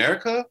cause in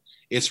America,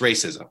 it's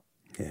racism.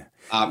 Yeah.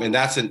 And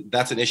that's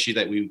an issue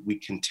that we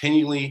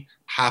continually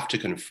have to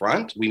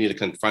confront. We need to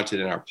confront it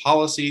in our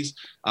policies,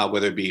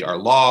 whether it be our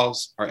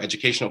laws, our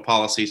educational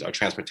policies, our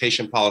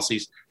transportation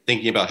policies,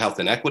 thinking about health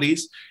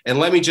inequities. And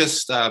let me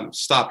just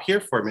stop here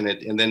for a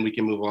minute, and then we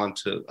can move on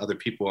to other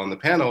people on the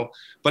panel.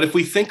 But if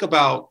we think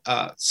about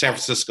San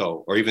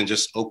Francisco or even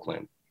just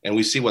Oakland, and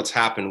we see what's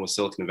happened with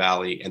Silicon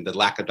Valley and the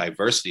lack of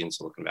diversity in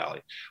Silicon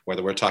Valley,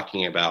 whether we're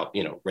talking about,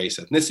 race,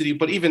 ethnicity,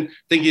 but even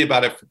thinking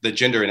about it, the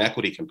gender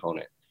inequity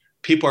component,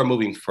 people are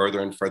moving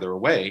further and further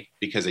away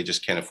because they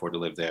just can't afford to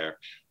live there.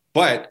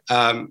 But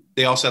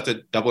they also have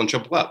to double and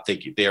triple up.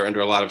 They are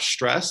under a lot of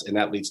stress, and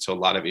that leads to a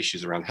lot of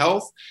issues around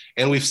health.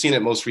 And we've seen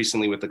it most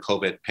recently with the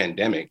COVID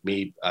pandemic.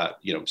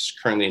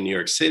 Currently in New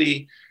York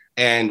City,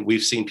 and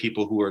we've seen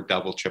people who are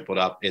double, tripled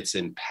up. It's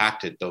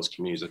impacted those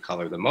communities of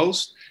color the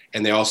most.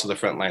 And they're also the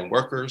frontline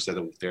workers.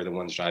 They're the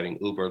ones driving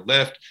Uber,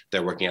 Lyft.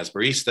 They're working as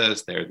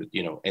baristas.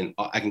 And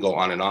I can go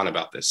on and on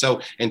about this. So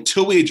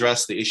until we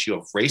address the issue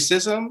of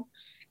racism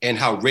and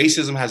how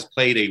racism has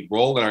played a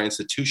role in our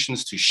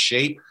institutions to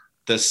shape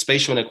the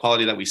spatial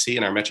inequality that we see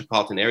in our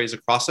metropolitan areas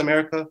across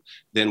America,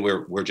 then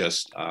we're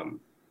just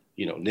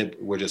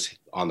we're just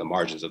on the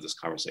margins of this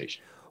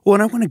conversation. Well,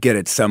 and I want to get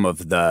at some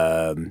of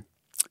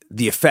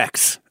the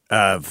effects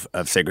of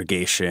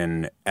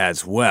segregation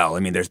as well. I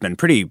mean, there's been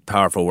pretty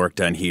powerful work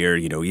done here,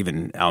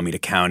 even Alameda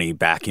County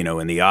back, in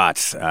the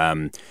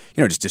aughts,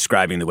 just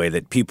describing the way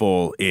that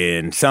people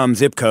in some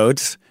zip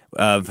codes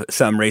of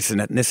some race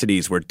and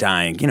ethnicities were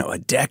dying, a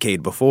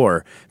decade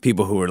before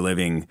people who were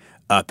living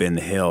up in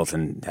the hills,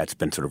 and that's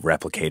been sort of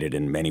replicated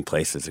in many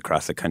places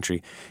across the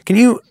country. Can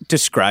you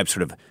describe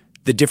sort of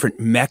the different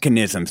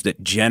mechanisms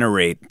that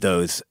generate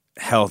those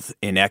health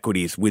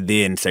inequities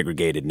within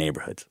segregated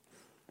neighborhoods?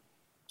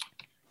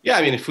 Yeah,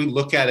 I mean, if we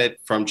look at it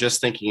from just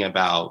thinking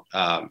about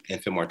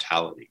infant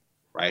mortality,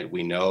 right?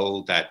 We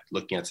know that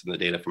looking at some of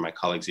the data from my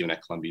colleagues even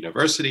at Columbia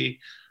University,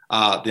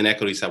 the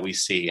inequities that we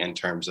see in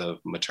terms of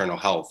maternal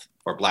health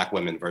for Black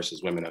women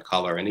versus women of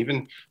color, and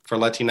even for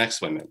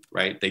Latinx women,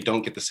 right? They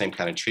don't get the same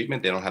kind of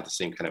treatment. They don't have the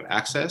same kind of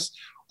access.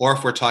 Or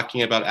if we're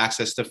talking about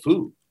access to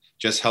food,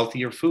 just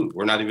healthier food.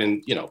 We're not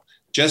even,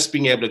 just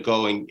being able to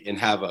go and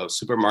have a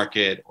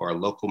supermarket or a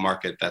local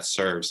market that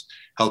serves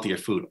healthier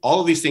food. All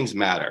of these things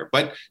matter.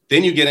 But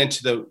then you get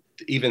into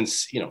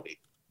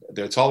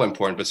it's all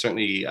important, but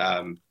certainly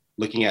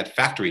looking at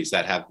factories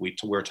that have, we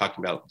were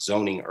talking about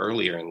zoning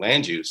earlier and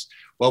land use.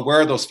 Well,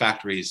 where are those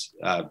factories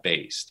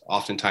based?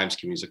 Oftentimes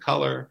communities of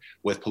color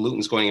with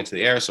pollutants going into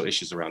the air. So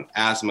issues around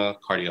asthma,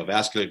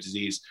 cardiovascular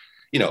disease,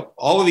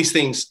 all of these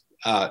things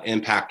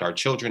impact our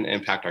children,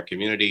 impact our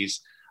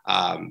communities.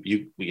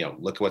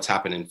 Look at what's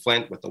happened in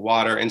Flint with the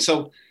water. And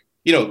so,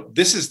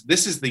 this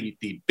is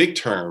the big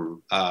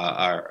term,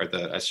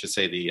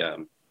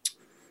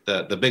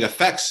 the big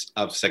effects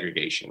of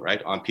segregation,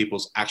 right, on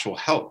people's actual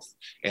health.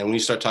 And when you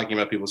start talking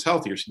about people's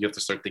health, you have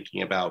to start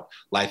thinking about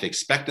life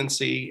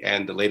expectancy.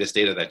 And the latest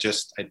data that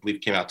just, I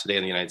believe, came out today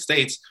in the United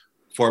States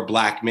for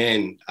Black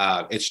men,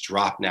 it's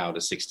dropped now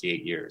to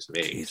 68 years of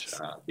age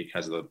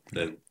because of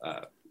the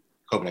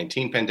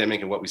COVID-19 pandemic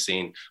and what we've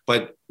seen.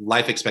 But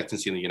life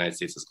expectancy in the United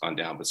States has gone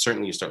down. But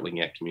certainly you start looking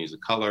at communities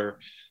of color.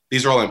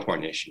 These are all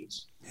important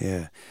issues.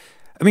 Yeah.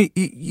 I mean,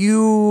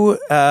 you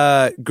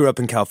grew up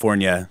in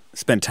California,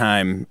 spent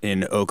time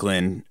in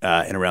Oakland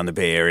and around the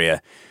Bay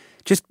Area.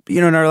 Just,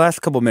 in our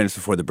last couple of minutes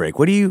before the break,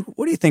 what do you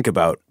think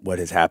about what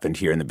has happened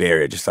here in the Bay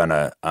Area, just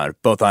on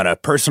both on a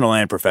personal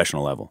and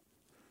professional level?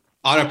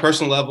 On a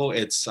personal level,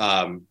 it's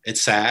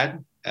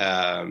sad.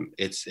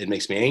 It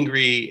makes me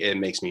angry. It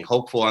makes me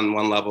hopeful on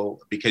one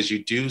level, because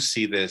you do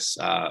see this.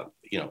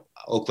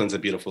 Oakland's a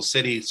beautiful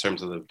city in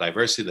terms of the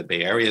diversity. The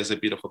Bay Area is a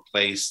beautiful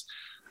place.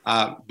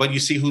 But you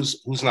see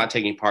who's not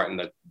taking part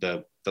in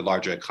the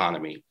larger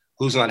economy,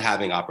 who's not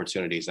having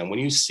opportunities. And when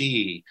you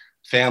see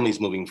families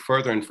moving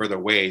further and further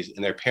ways,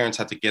 and their parents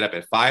have to get up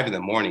at 5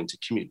 a.m. to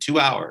commute 2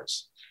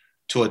 hours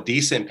to a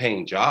decent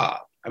paying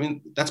job, I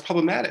mean, that's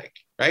problematic,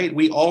 right?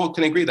 We all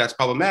can agree that's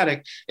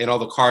problematic, and all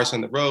the cars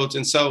on the roads.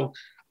 And so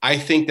I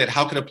think that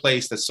how could a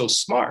place that's so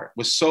smart,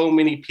 with so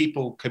many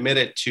people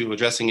committed to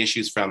addressing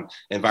issues from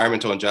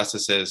environmental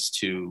injustices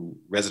to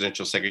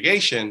residential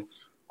segregation,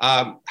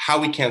 how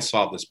we can't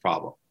solve this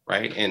problem,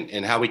 right?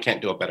 And how we can't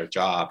do a better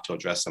job to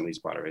address some of these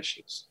broader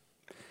issues.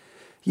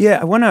 Yeah,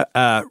 I want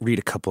to read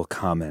a couple of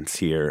comments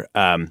here.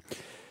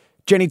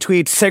 Jenny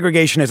tweets,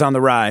 segregation is on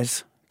the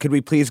rise. Could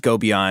we please go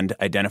beyond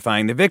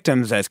identifying the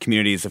victims as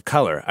communities of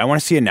color? I want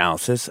to see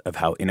analysis of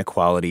how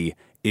inequality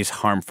is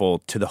harmful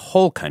to the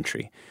whole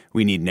country.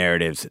 We need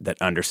narratives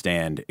that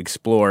understand,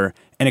 explore,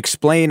 and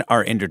explain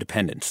our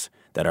interdependence,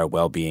 that our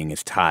well-being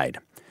is tied.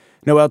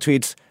 Noel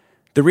tweets,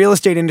 the real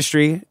estate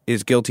industry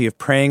is guilty of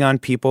preying on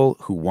people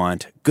who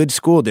want good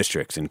school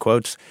districts, in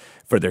quotes,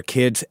 for their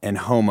kids, and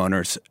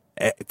homeowners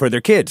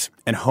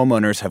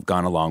have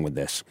gone along with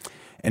this.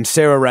 And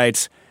Sarah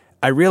writes,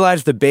 I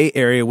realized the Bay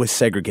Area was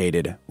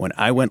segregated when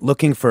I went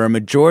looking for a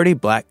majority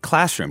Black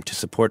classroom to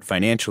support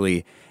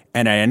financially,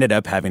 and I ended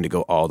up having to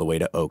go all the way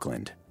to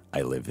Oakland.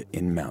 I live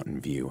in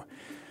Mountain View.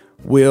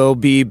 We'll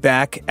be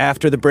back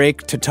after the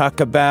break to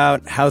talk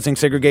about housing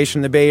segregation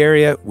in the Bay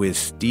Area with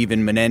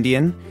Stephen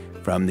Menendian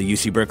from the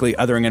UC Berkeley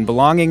Othering and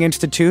Belonging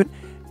Institute,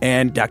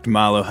 and Dr.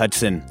 Malo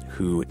Hudson,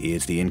 who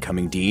is the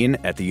incoming dean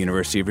at the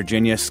University of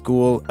Virginia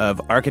School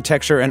of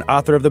Architecture and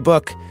author of the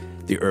book,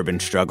 The Urban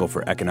Struggle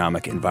for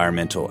Economic,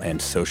 Environmental,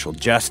 and Social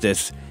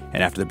Justice.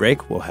 And after the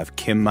break, we'll have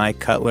Kim Mai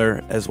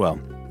Cutler as well.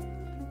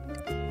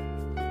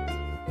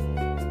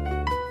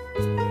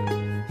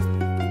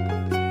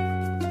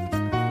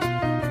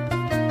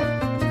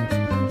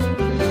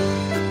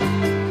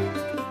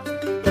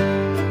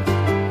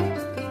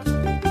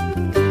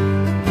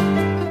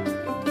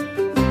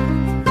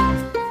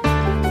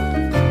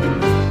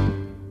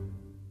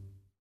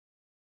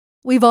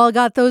 We've all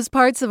got those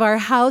parts of our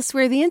house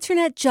where the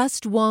internet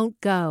just won't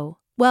go.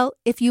 Well,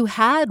 if you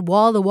had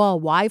wall-to-wall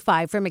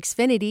Wi-Fi from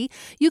Xfinity,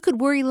 you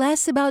could worry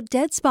less about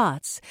dead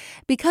spots.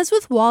 Because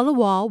with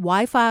wall-to-wall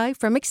Wi-Fi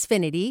from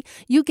Xfinity,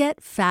 you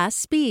get fast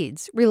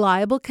speeds,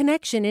 reliable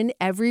connection in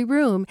every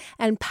room,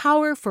 and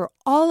power for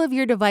all of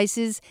your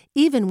devices,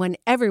 even when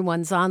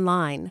everyone's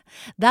online.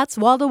 That's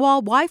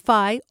wall-to-wall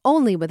Wi-Fi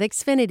only with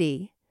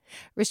Xfinity.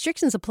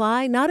 Restrictions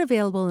apply, not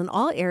available in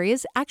all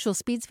areas. Actual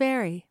speeds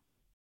vary.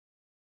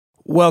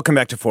 Welcome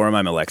back to Forum.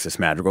 I'm Alexis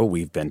Madrigal.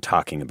 We've been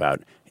talking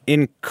about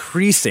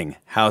increasing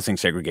housing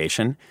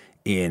segregation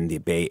in the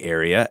Bay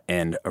Area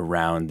and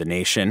around the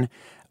nation.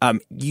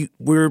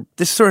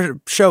 This sort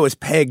of show is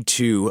pegged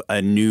to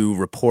a new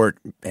report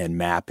and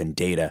map and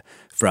data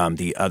from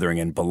the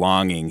Othering and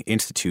Belonging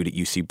Institute at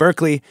UC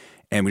Berkeley.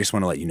 And we just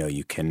want to let you know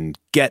you can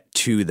get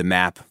to the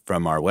map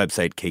from our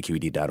website,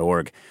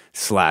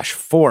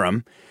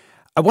 kqed.org/forum.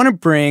 I want to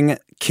bring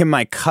Kim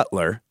Mai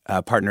Cutler,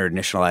 partner at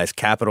Initialized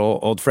Capital,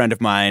 old friend of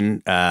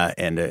mine,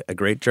 and a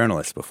great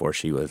journalist before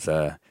she was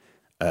a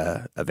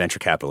venture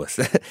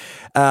capitalist.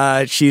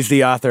 She's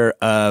the author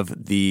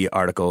of the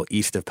article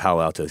East of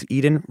Palo Alto's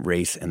Eden,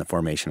 Race and the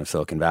Formation of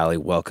Silicon Valley.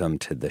 Welcome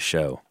to the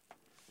show.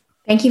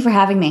 Thank you for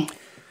having me.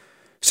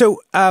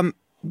 So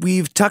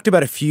We've talked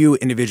about a few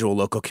individual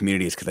local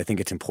communities because I think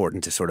it's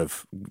important to sort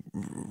of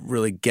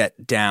really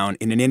get down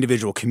in an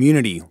individual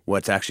community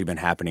what's actually been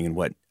happening and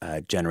what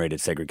generated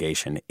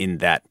segregation in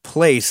that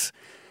place.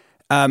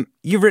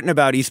 You've written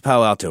about East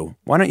Palo Alto.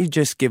 Why don't you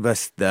just give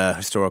us the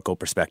historical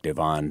perspective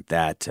on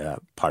that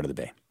part of the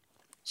Bay?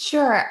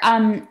 Sure.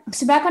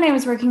 So back when I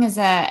was working as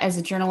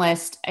a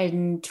journalist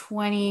in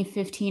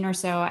 2015 or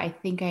so, I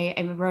think I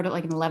wrote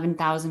like an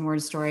 11,000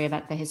 word story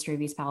about the history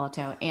of East Palo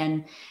Alto.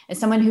 And as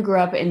someone who grew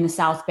up in the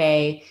South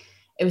Bay,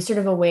 it was sort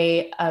of a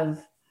way of,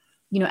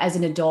 as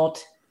an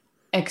adult,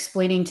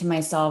 explaining to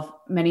myself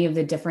many of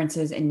the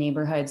differences in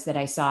neighborhoods that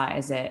I saw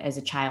as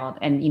a child,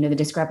 and the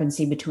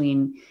discrepancy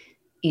between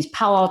East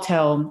Palo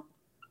Alto,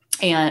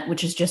 and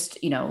which is just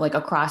like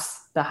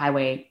across the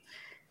highway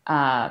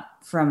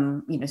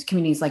from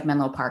communities like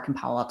Menlo Park and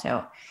Palo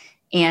Alto.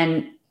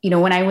 And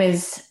when I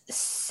was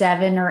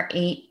 7 or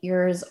 8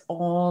 years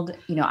old,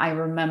 I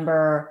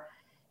remember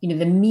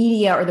the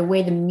media, or the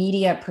way the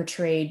media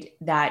portrayed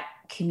that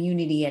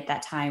community at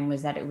that time,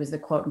 was that it was the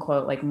quote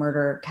unquote like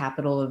murder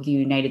capital of the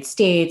United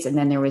States. And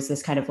then there was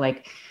this kind of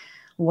like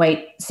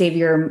white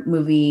savior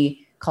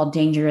movie called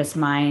Dangerous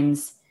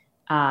Minds,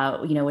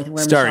 with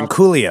where starring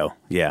Coolio.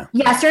 Yeah,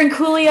 starring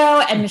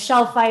Coolio, and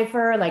Michelle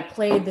Pfeiffer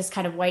played this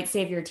kind of white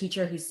savior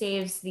teacher who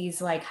saves these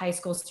like high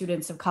school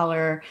students of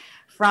color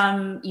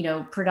from,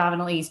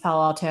 predominantly East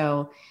Palo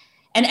Alto.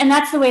 And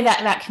that's the way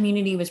that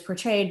community was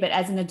portrayed. But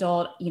as an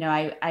adult,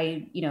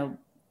 I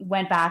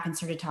went back and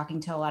started talking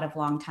to a lot of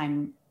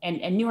longtime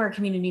and newer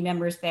community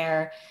members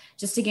there,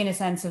 just to gain a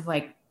sense of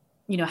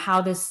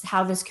how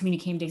this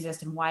community came to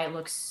exist and why it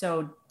looks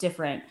so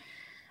different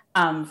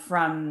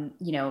from,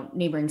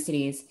 neighboring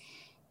cities.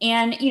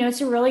 And,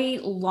 it's a really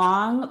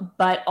long,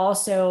 but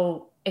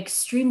also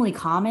extremely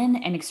common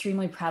and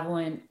extremely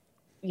prevalent,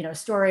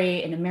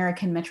 story in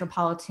American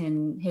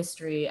metropolitan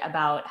history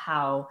about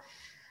how,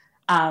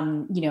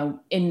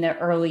 in the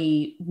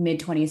early mid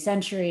 20th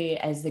century,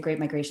 as the Great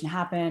Migration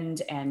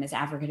happened and as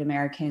African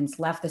Americans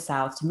left the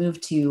South to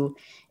move to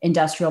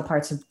industrial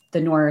parts of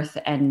the North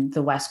and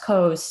the West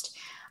Coast,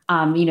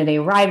 they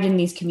arrived in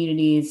these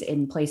communities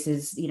in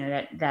places,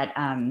 that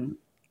some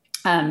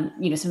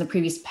of the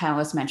previous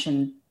panelists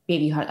mentioned,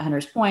 Bayview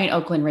Hunters Point,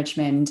 Oakland,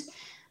 Richmond,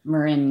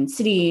 Marin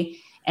City,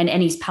 and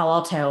East Palo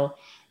Alto.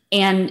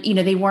 And,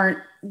 they weren't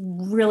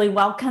really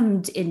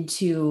welcomed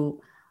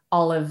into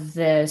all of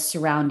the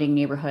surrounding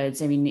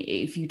neighborhoods. I mean,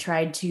 if you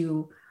tried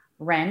to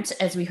rent,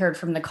 as we heard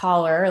from the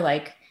caller,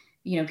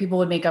 people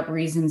would make up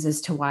reasons as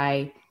to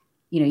why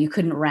you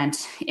couldn't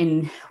rent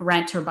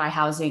or buy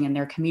housing in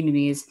their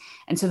communities.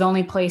 And so the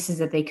only places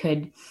that they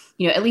could,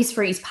 at least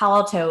for East Palo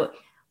Alto,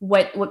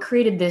 what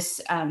created this,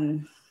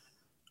 there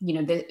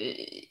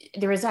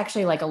was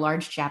actually like a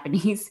large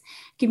Japanese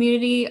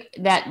community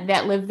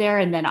that lived there.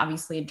 And then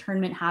obviously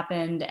internment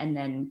happened. And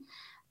then,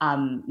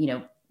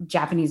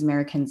 Japanese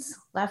Americans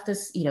left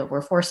this,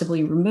 were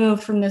forcibly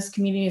removed from those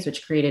communities,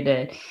 which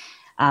created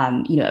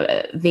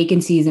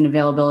vacancies and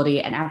availability,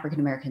 and African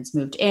Americans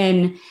moved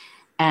in.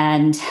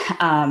 And,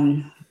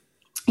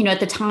 at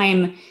the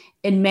time,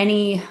 in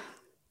many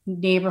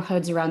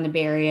neighborhoods around the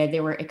Bay Area,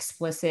 there were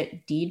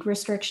explicit deed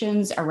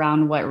restrictions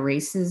around what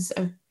races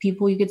of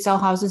people you could sell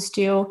houses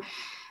to,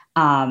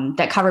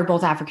 that covered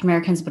both African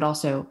Americans, but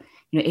also,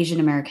 Asian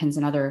Americans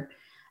and other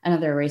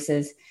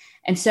races.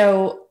 And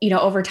so,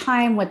 over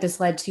time, what this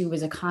led to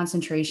was a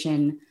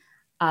concentration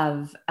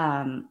of,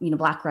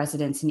 Black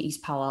residents in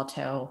East Palo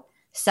Alto,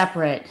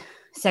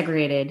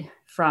 segregated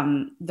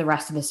from the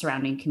rest of the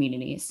surrounding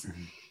communities.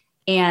 Mm-hmm.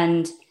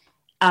 And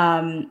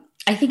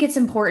I think it's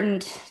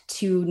important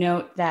to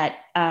note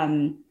that,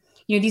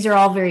 these are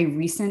all very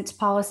recent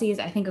policies.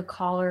 I think a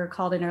caller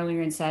called in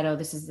earlier and said, oh,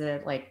 this is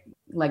the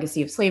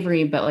legacy of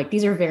slavery, but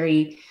these are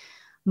very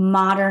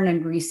modern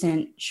and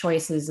recent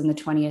choices in the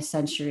 20th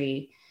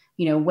century.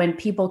 When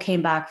people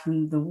came back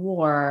from the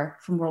war,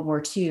 from World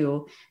War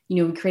II,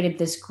 we created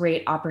this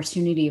great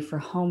opportunity for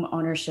home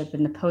ownership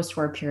in the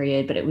post-war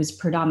period, but it was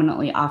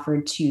predominantly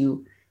offered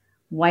to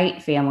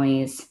white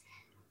families.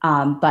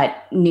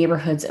 But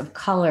neighborhoods of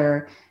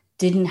color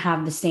didn't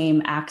have the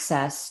same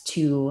access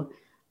to,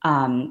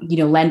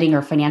 lending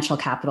or financial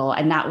capital.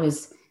 And that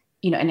was,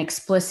 an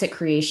explicit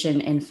creation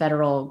in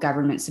federal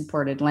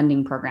government-supported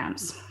lending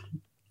programs.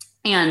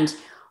 And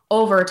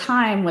over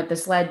time, what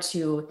this led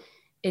to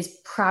is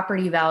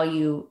property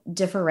value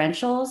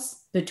differentials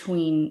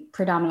between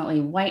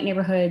predominantly white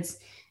neighborhoods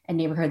and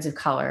neighborhoods of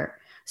color.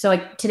 So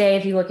today,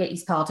 if you look at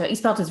East Palo Alto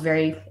is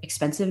very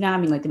expensive now. I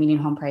mean, the median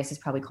home price is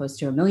probably close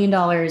to $1 million,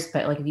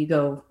 but if you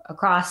go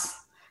across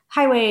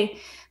highway,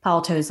 Palo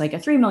Alto is like a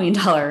 $3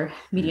 million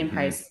median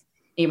price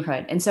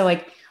neighborhood. And so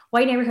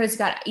white neighborhoods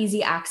got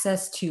easy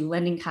access to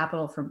lending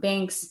capital from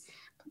banks.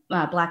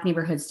 Black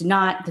neighborhoods did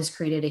not. This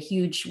created a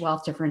huge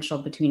wealth differential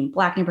between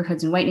Black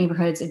neighborhoods and white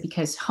neighborhoods. And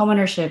because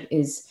homeownership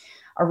is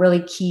a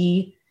really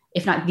key,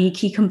 if not the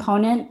key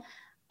component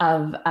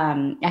of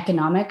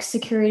economic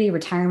security,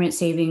 retirement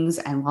savings,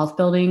 and wealth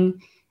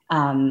building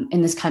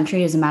in this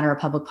country as a matter of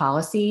public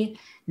policy,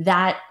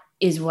 that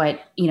is what,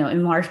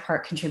 in large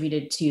part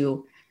contributed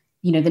to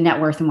the net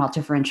worth and wealth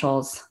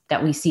differentials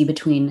that we see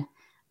between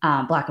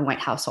Black and white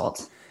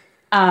households.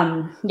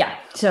 I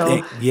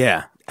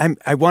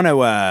want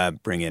to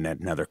bring in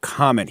another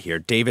comment here.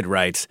 David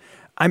writes,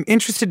 I'm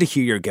interested to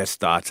hear your guest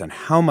thoughts on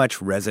how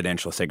much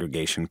residential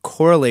segregation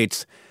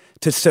correlates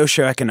to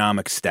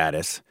socioeconomic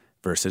status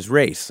versus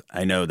race.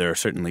 I know they're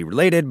certainly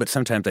related, but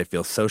sometimes I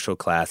feel social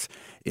class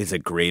is a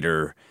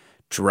greater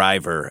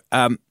driver.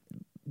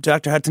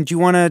 Dr. Hudson, do you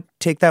want to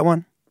take that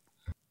one?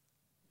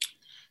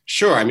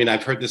 Sure. I mean,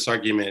 I've heard this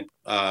argument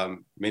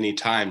many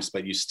times,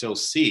 but you still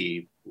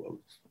see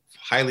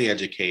highly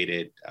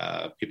educated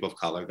people of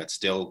color that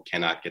still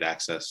cannot get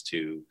access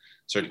to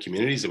certain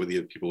communities.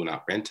 People will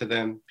not rent to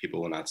them,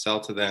 people will not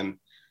sell to them.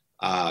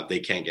 They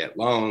can't get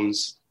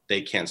loans.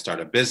 They can't start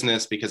a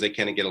business because they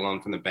can't get a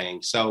loan from the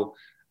bank. So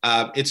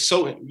it's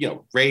so,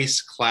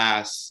 race,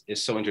 class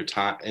is so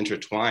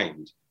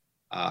intertwined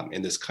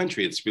in this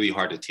country. It's really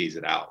hard to tease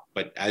it out.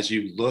 But as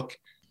you look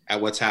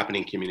at what's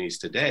happening in communities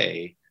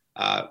today,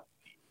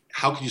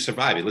 how can you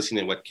survive? You're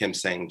listening to what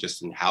Kim's saying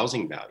just in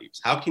housing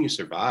values. How can you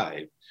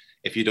survive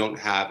if you don't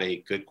have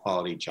a good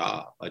quality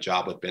job, a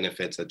job with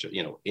benefits,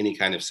 any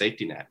kind of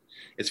safety net?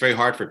 It's very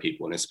hard for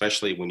people, and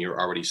especially when you're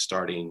already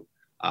starting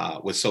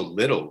with so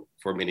little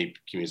for many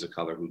communities of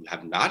color who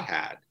have not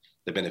had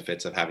the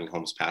benefits of having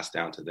homes passed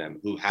down to them,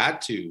 who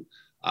had to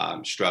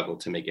struggle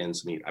to make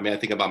ends meet. I mean, I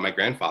think about my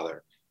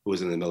grandfather who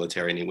was in the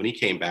military, and when he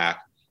came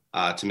back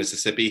to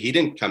Mississippi, he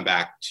didn't come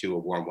back to a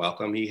warm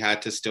welcome. He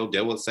had to still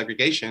deal with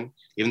segregation,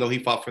 even though he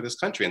fought for this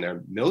country. And there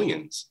are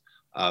millions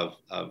of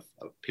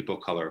people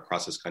of color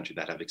across this country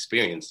that have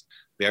experienced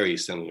very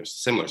similar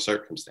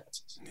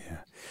circumstances.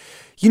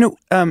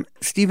 Yeah.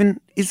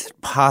 Stephen, is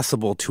it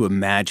possible to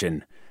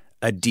imagine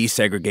a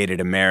desegregated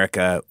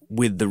America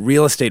with the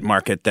real estate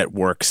market that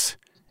works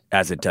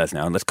as it does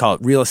now? And let's call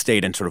it real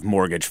estate and sort of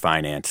mortgage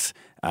finance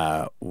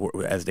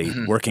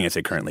working as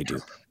they currently do.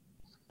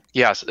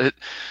 Yes,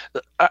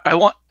 I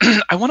want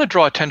to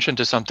draw attention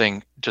to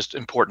something just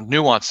important,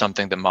 nuance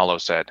something that Malo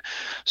said.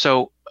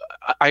 So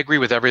I agree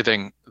with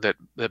everything that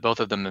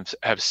both of them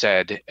have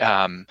said.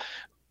 And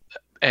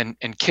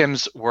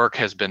Kim's work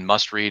has been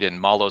must read, and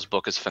Malo's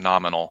book is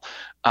phenomenal.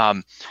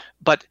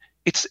 But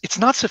it's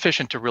not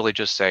sufficient to really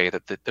just say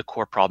that the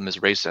core problem is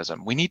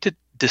racism. We need to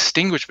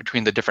distinguish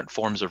between the different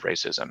forms of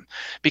racism,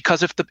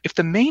 because if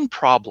the main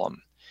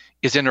problem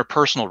is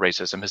interpersonal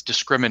racism, is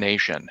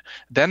discrimination,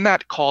 then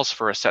that calls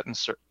for a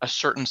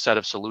certain set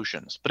of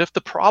solutions. But if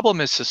the problem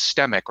is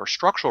systemic or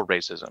structural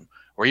racism,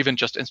 or even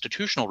just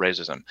institutional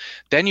racism,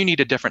 then you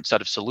need a different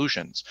set of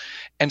solutions.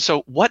 And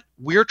so what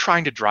we're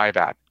trying to drive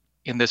at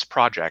in this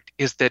project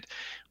is that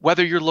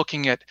whether you're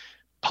looking at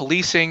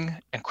policing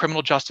and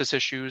criminal justice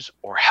issues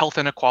or health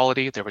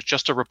inequality. There was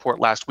just a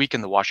report last week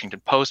in the Washington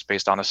Post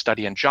based on a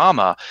study in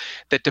JAMA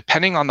that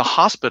depending on the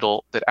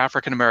hospital that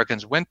African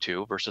Americans went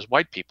to versus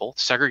white people,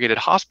 segregated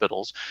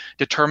hospitals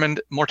determined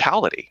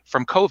mortality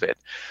from COVID.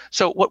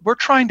 So what we're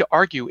trying to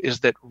argue is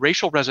that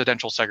racial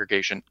residential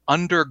segregation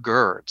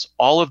undergirds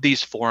all of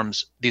these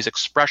forms, these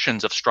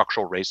expressions of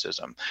structural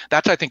racism.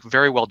 That's, I think,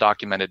 very well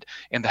documented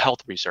in the health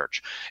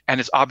research.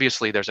 And it's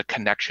obviously there's a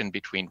connection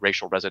between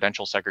racial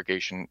residential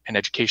segregation and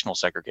educational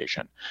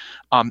segregation.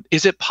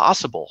 Is it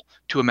possible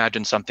to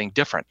imagine something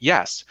different?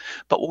 Yes.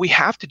 But what we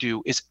have to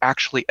do is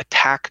actually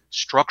attack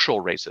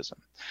structural racism.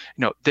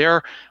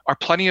 There are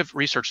plenty of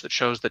research that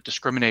shows that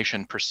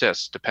discrimination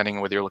persists, depending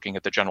on whether you're looking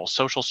at the General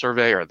Social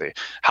Survey or the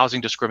housing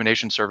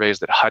discrimination surveys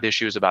that HUD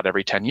issues about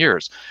every 10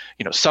 years.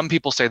 Some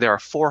people say there are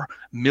 4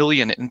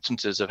 million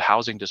instances of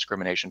housing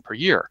discrimination per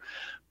year.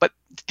 But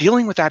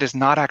dealing with that is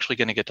not actually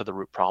going to get to the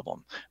root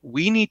problem.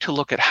 We need to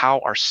look at how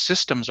our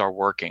systems are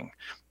working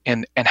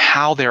and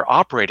how they're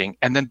operating,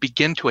 and then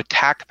begin to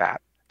attack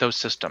those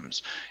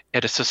systems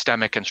at a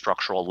systemic and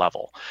structural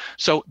level.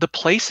 So the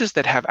places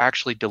that have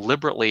actually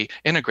deliberately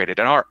integrated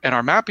in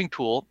our mapping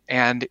tool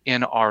and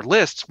in our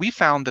lists, we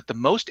found that the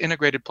most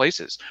integrated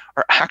places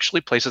are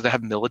actually places that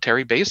have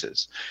military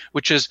bases,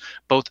 which is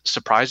both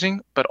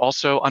surprising but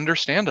also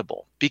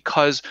understandable,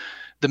 because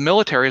the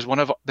military is one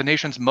of the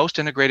nation's most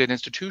integrated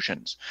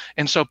institutions.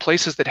 And so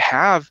places that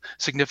have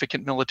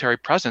significant military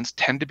presence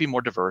tend to be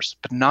more diverse,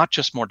 but not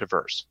just more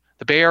diverse.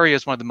 The Bay Area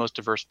is one of the most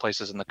diverse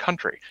places in the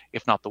country,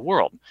 if not the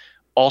world,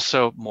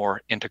 also more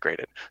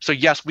integrated. So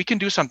yes, we can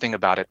do something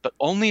about it, but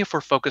only if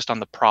we're focused on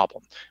the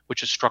problem,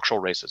 which is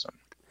structural racism.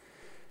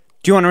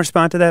 Do you want to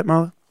respond to that,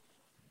 Malo?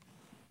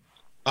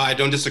 I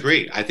don't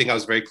disagree. I think I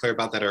was very clear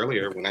about that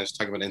earlier when I was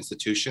talking about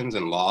institutions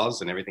and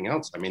laws and everything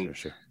else. I mean,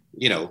 sure.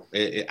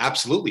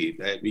 Absolutely.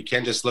 We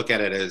can't just look at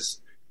it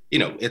as,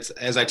 it's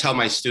as I tell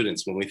my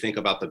students, when we think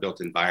about the built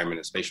environment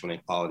of spatial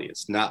inequality,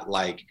 it's not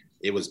like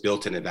it was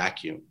built in a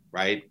vacuum,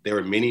 right? There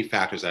were many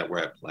factors that were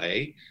at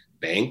play: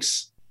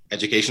 banks,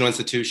 educational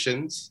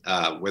institutions,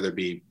 whether it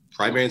be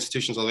primary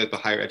institutions all the way up to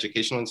higher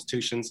educational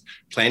institutions,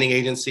 planning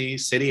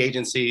agencies, city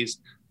agencies.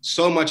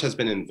 So much has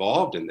been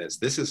involved in this.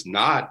 This is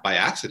not by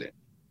accident.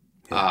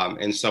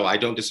 And so I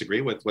don't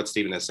disagree with what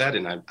Stephen has said.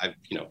 And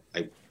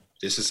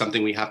this is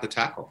something we have to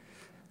tackle.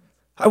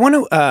 I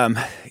want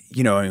to,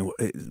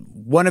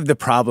 one of the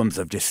problems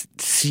of just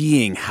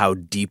seeing how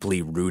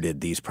deeply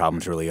rooted these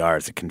problems really are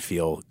is it can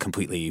feel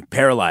completely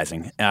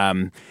paralyzing.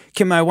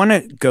 Kim, I want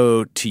to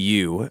go to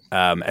you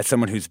as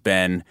someone who's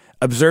been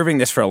observing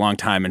this for a long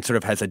time and sort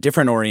of has a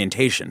different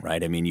orientation,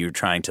 right? I mean, you're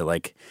trying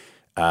to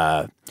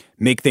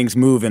make things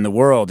move in the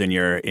world in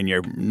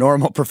your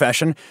normal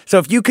profession. So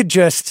if you could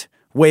just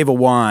wave a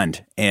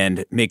wand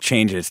and make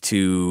changes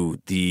to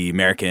the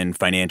American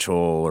financial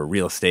or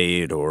real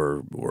estate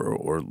or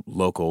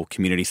local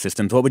community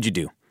systems, what would you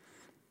do?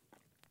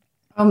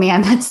 Oh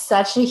man, that's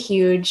such a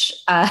huge.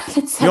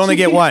 You only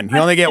get one. You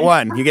only get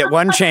one. You get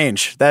one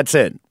change. That's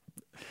it.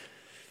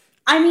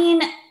 I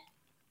mean,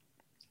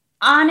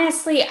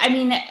 honestly,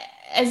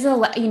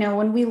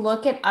 when we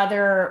look at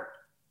other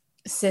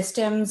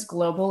systems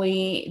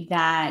globally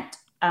that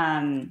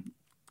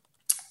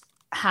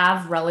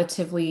have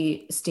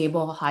relatively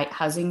stable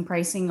housing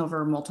pricing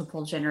over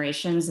multiple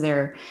generations,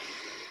 they're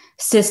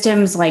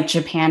systems like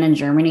Japan and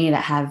Germany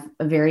that have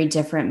a very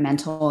different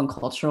mental and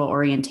cultural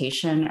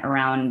orientation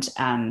around,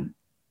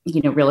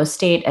 real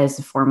estate as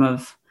a form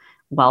of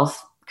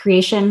wealth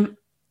creation.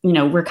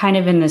 We're kind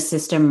of in this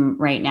system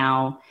right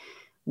now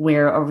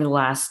where over the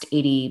last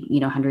 80,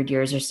 100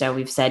 years or so,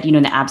 we've said,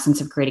 in the absence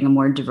of creating a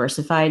more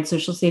diversified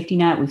social safety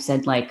net, we've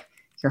said like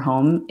your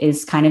home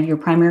is kind of your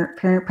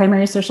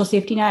primary social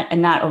safety net.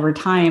 And that over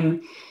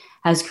time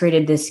has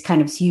created this kind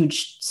of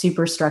huge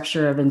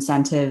superstructure of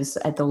incentives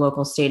at the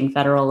local, state, and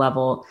federal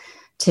level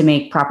to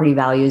make property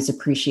values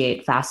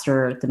appreciate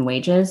faster than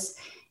wages.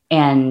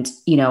 And,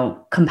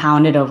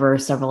 compounded over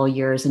several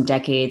years and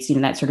decades,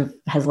 that sort of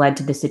has led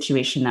to the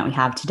situation that we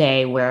have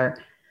today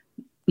where,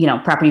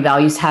 property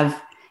values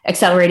have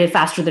accelerated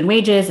faster than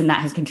wages, and that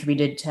has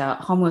contributed to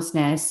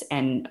homelessness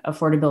and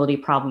affordability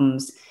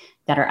problems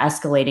that are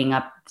escalating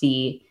up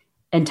the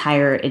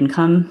entire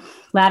income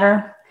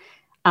ladder.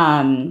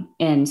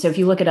 And so if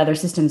you look at other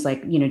systems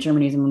like,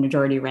 Germany is a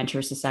majority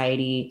renter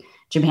society,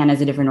 Japan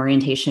has a different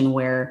orientation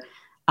where,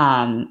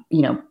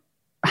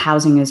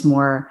 housing is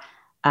more,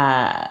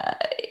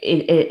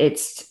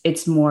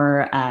 it's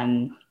more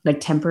like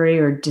temporary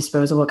or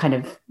disposable, kind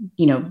of,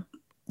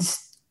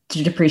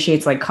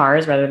 depreciates like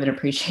cars rather than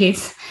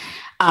appreciates.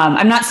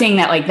 I'm not saying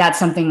that like that's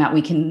something that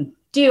we can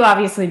do,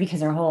 obviously,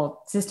 because our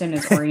whole system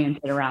is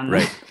oriented around,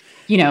 right.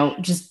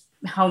 Just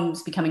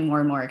homes becoming more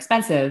and more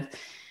expensive.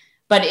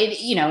 But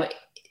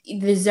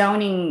the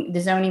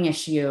zoning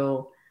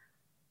issue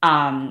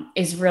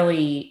is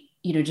really,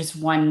 just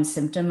one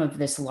symptom of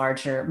this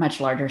much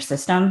larger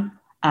system.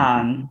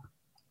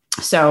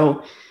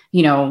 So,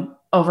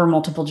 over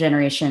multiple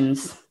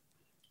generations,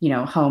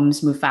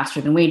 homes move faster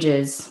than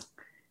wages.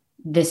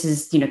 This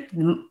is, the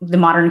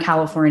modern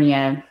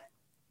California,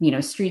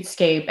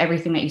 streetscape,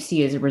 everything that you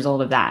see is a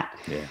result of that.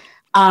 Yeah.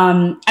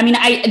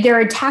 There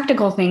are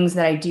tactical things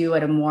that I do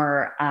at a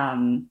more,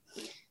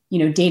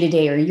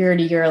 day-to-day or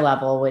year-to-year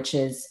level, which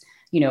is,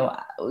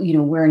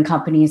 we're in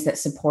companies that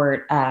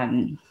support,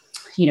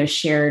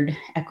 shared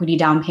equity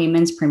down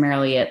payments,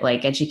 primarily at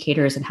like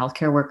educators and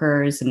healthcare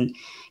workers and,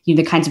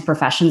 the kinds of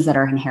professions that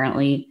are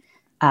inherently,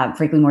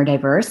 frankly, more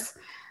diverse.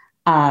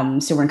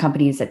 So we're in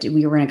companies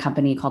we were in a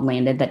company called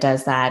Landed that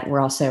does that. We're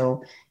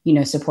also,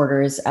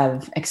 supporters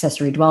of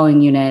accessory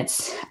dwelling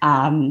units,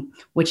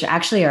 which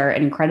actually are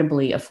an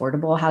incredibly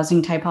affordable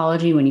housing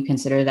typology when you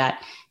consider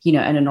that, in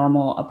a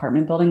normal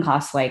apartment building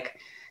costs like,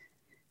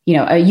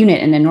 a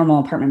unit in a normal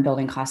apartment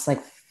building costs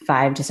like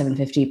 $500 to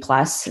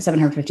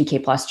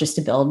 $750K plus just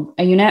to build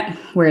a unit.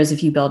 Whereas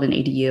if you build an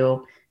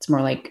ADU, it's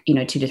more like,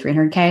 $200 to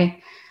 $300K.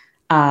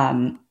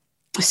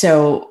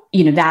 So,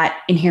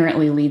 that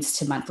inherently leads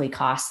to monthly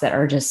costs that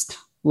are just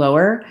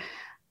lower.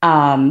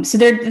 So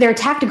there are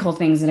tactical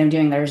things that I'm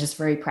doing that are just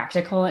very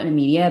practical and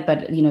immediate,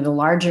 but, the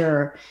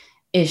larger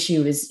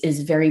issue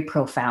is very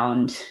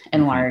profound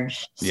and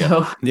large.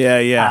 So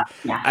yeah.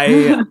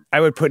 I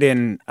would put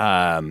in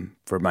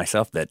for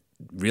myself that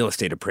real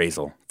estate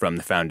appraisal from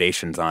the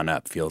foundations on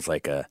up feels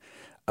like a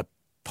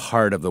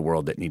part of the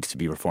world that needs to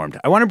be reformed.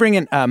 I want to bring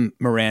in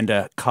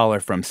Miranda Caller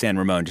from San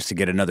Ramon just to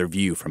get another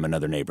view from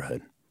another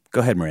neighborhood.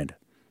 Go ahead, Miranda.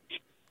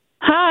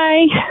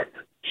 Hi.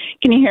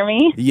 Can you hear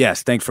me?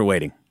 Yes. Thanks for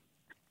waiting.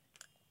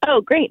 Oh,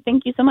 great.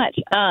 Thank you so much.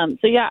 I'm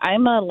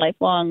a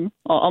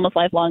almost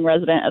lifelong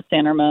resident of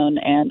San Ramon,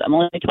 and I'm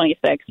only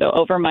 26. So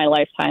over my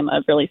lifetime,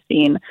 I've really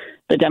seen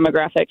the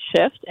demographic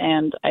shift,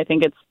 and I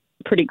think it's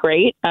pretty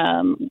great.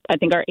 I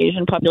think our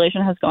Asian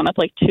population has gone up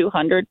like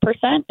 200%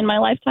 in my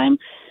lifetime.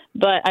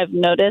 But I've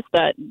noticed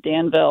that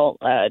Danville,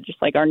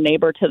 just like our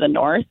neighbor to the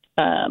north,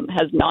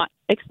 has not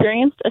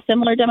experienced a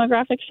similar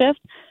demographic shift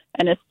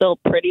and is still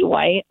pretty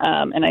white.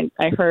 And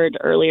I heard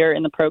earlier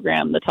in the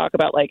program the talk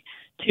about like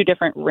two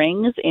different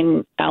rings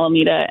in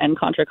Alameda and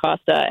Contra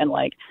Costa, and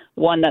like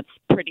one that's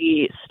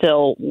pretty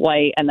still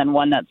white and then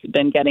one that's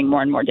been getting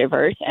more and more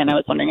diverse. And I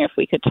was wondering if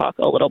we could talk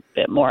a little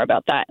bit more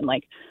about that and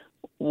like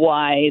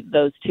why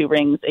those two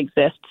rings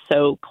exist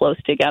so close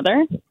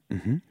together.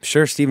 Mm-hmm.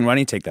 Sure. Stephen, why don't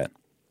you take that?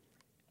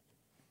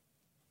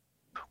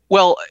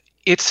 Well,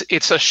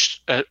 It's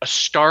a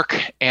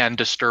stark and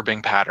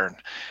disturbing pattern.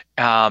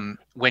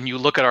 When you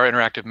look at our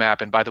interactive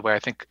map, and by the way, I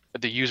think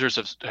the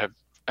users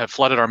have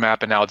flooded our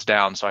map and now it's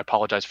down, so I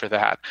apologize for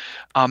that.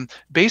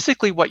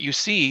 Basically, what you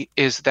see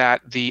is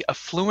that the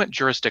affluent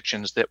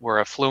jurisdictions that were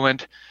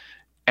affluent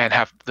and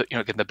have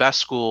the best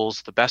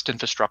schools, the best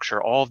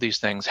infrastructure, all of these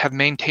things have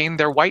maintained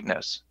their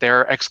whiteness,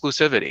 their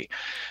exclusivity.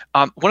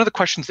 One of the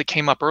questions that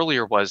came up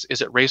earlier was,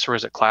 is it race or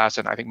is it class?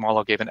 And I think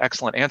Marlo gave an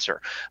excellent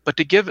answer. But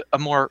to give a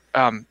more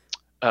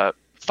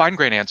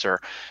fine-grained answer,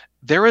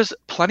 there is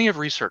plenty of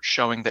research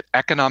showing that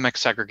economic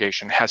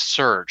segregation has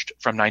surged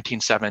from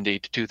 1970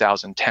 to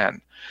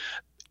 2010,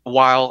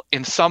 while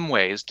in some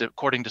ways,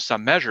 according to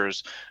some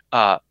measures,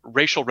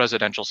 racial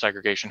residential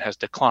segregation has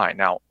declined.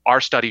 Now, our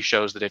study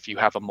shows that if you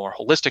have a more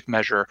holistic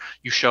measure,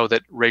 you show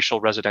that racial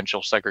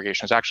residential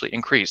segregation has actually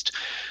increased.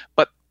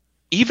 But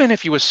even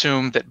if you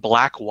assume that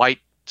black-white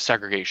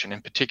segregation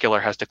in particular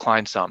has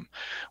declined some,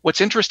 what's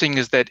interesting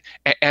is that,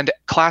 and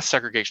class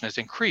segregation has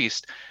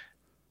increased,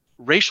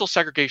 racial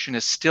segregation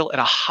is still at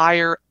a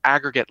higher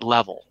aggregate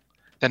level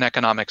than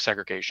economic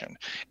segregation.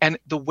 And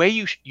the way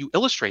you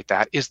illustrate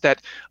that is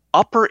that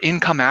upper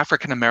income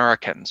African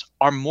Americans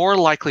are more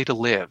likely to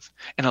live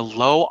in a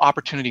low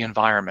opportunity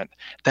environment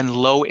than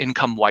low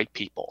income white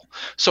people.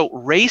 So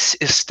race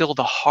is still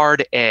the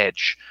hard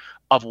edge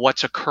of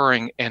what's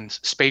occurring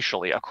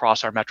spatially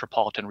across our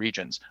metropolitan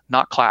regions,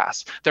 not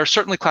class. There are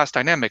certainly class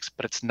dynamics,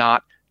 but it's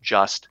not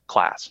just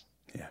class.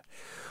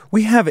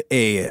 We have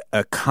a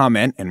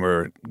comment, and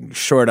we're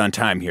short on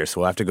time here,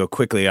 so we'll have to go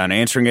quickly on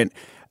answering it.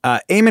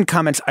 Eamon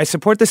comments, I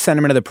support the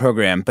sentiment of the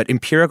program, but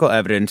empirical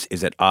evidence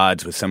is at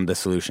odds with some of the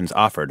solutions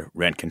offered.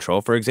 Rent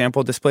control, for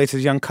example,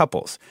 displaces young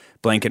couples.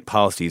 Blanket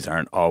policies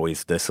aren't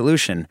always the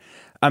solution.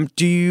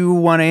 Do you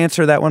want to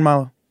answer that one,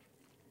 Malo?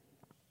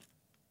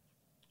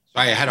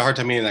 Sorry, I had a hard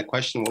time hearing that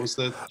question. What was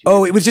the...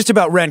 Oh, it was just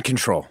about rent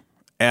control.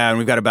 And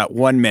we've got about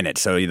 1 minute,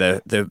 so Sorry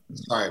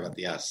about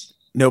the yes.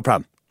 No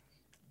problem.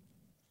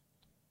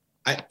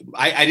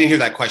 I didn't hear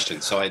that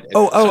question, so I.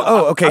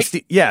 Okay.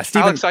 Stephen.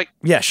 Alex,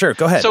 yeah, sure.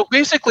 Go ahead. So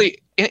basically,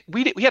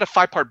 we had a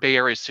 5-part Bay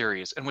Area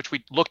series in which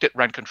we looked at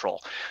rent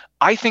control.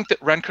 I think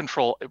that rent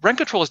control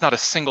is not a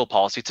single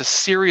policy. It's a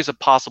series of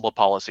possible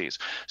policies.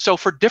 So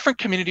for different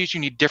communities, you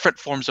need different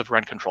forms of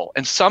rent control.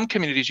 In some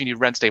communities, you need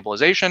rent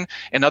stabilization.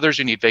 In others,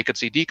 you need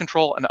vacancy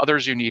decontrol. And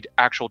others, you need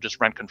actual just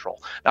rent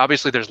control. Now,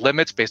 obviously, there's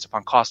limits based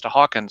upon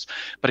Costa-Hawkins.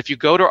 But if you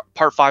go to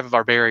part 5 of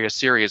our Bay Area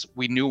series,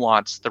 we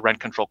nuance the rent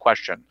control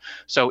question.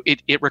 So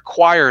it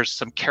requires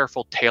some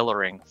careful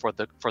tailoring for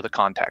the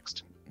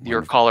context.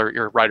 Your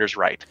writer's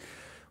right.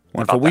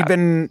 Wonderful. We've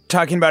been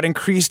talking about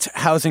increased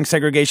housing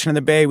segregation in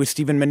the Bay with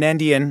Stephen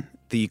Menendian,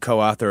 the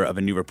co-author of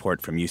a new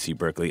report from UC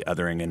Berkeley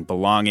Othering and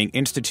Belonging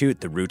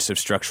Institute, The Roots of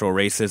Structural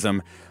Racism.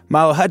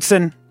 Malo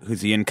Hudson,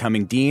 who's the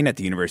incoming dean at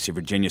the University of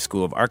Virginia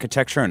School of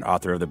Architecture and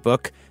author of the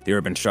book, The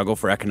Urban Struggle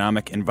for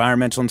Economic,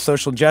 Environmental, and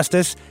Social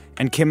Justice.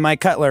 And Kim Mai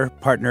Cutler,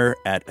 partner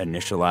at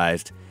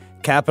Initialized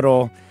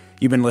Capital.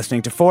 You've been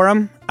listening to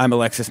Forum. I'm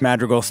Alexis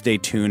Madrigal. Stay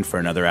tuned for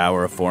another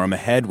hour of Forum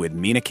ahead with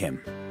Mina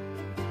Kim.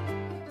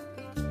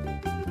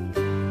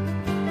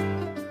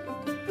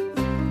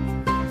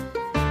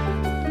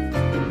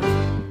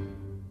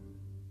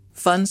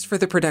 Funds for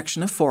the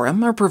production of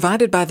Forum are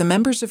provided by the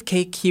members of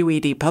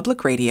KQED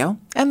Public Radio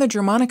and the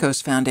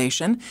Germanicos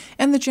Foundation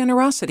and the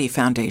Generosity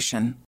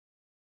Foundation.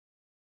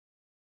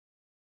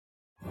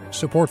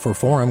 Support for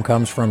Forum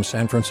comes from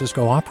San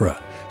Francisco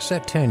Opera.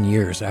 Set 10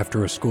 years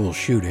after a school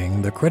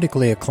shooting, the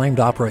critically acclaimed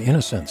opera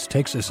Innocence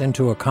takes us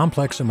into a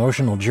complex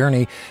emotional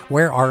journey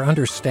where our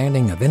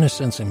understanding of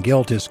innocence and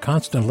guilt is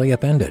constantly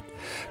upended.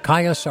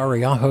 Kaya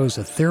Sariaho's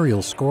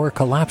ethereal score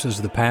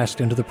collapses the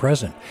past into the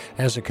present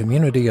as a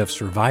community of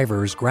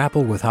survivors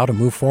grapple with how to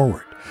move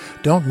forward.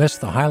 Don't miss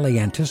the highly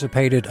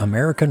anticipated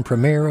American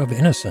premiere of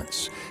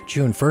Innocence,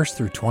 June 1st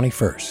through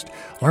 21st.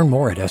 Learn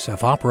more at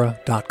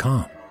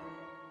sfopera.com.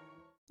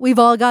 We've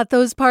all got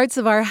those parts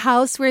of our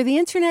house where the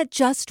internet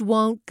just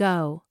won't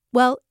go.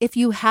 Well, if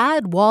you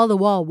had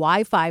wall-to-wall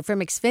Wi-Fi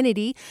from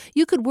Xfinity,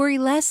 you could worry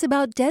less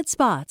about dead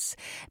spots.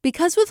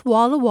 Because with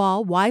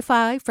wall-to-wall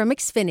Wi-Fi from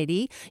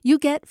Xfinity, you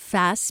get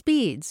fast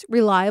speeds,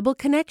 reliable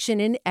connection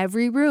in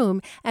every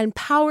room, and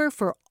power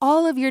for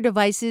all of your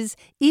devices,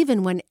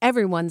 even when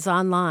everyone's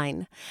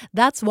online.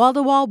 That's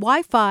wall-to-wall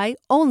Wi-Fi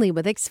only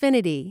with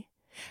Xfinity.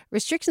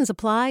 Restrictions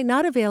apply,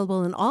 not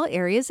available in all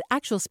areas.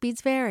 Actual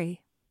speeds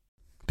vary.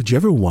 Did you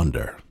ever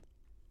wonder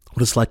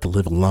what it's like to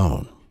live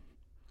alone,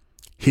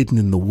 hidden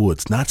in the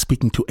woods, not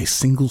speaking to a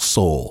single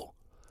soul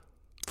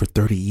for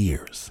 30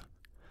 years?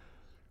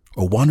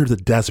 Or wander the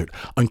desert,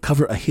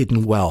 uncover a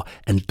hidden well,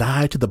 and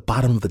dive to the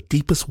bottom of the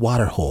deepest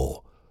water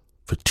hole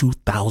for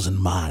 2,000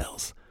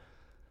 miles?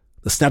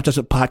 The Snap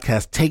Judgment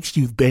Podcast takes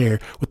you there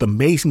with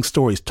amazing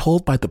stories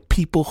told by the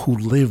people who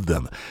live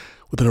them,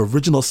 with an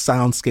original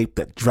soundscape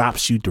that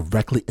drops you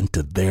directly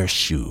into their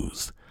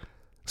shoes.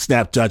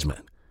 Snap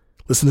Judgment.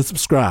 Listen and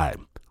subscribe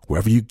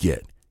wherever you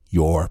get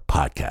your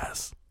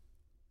podcasts.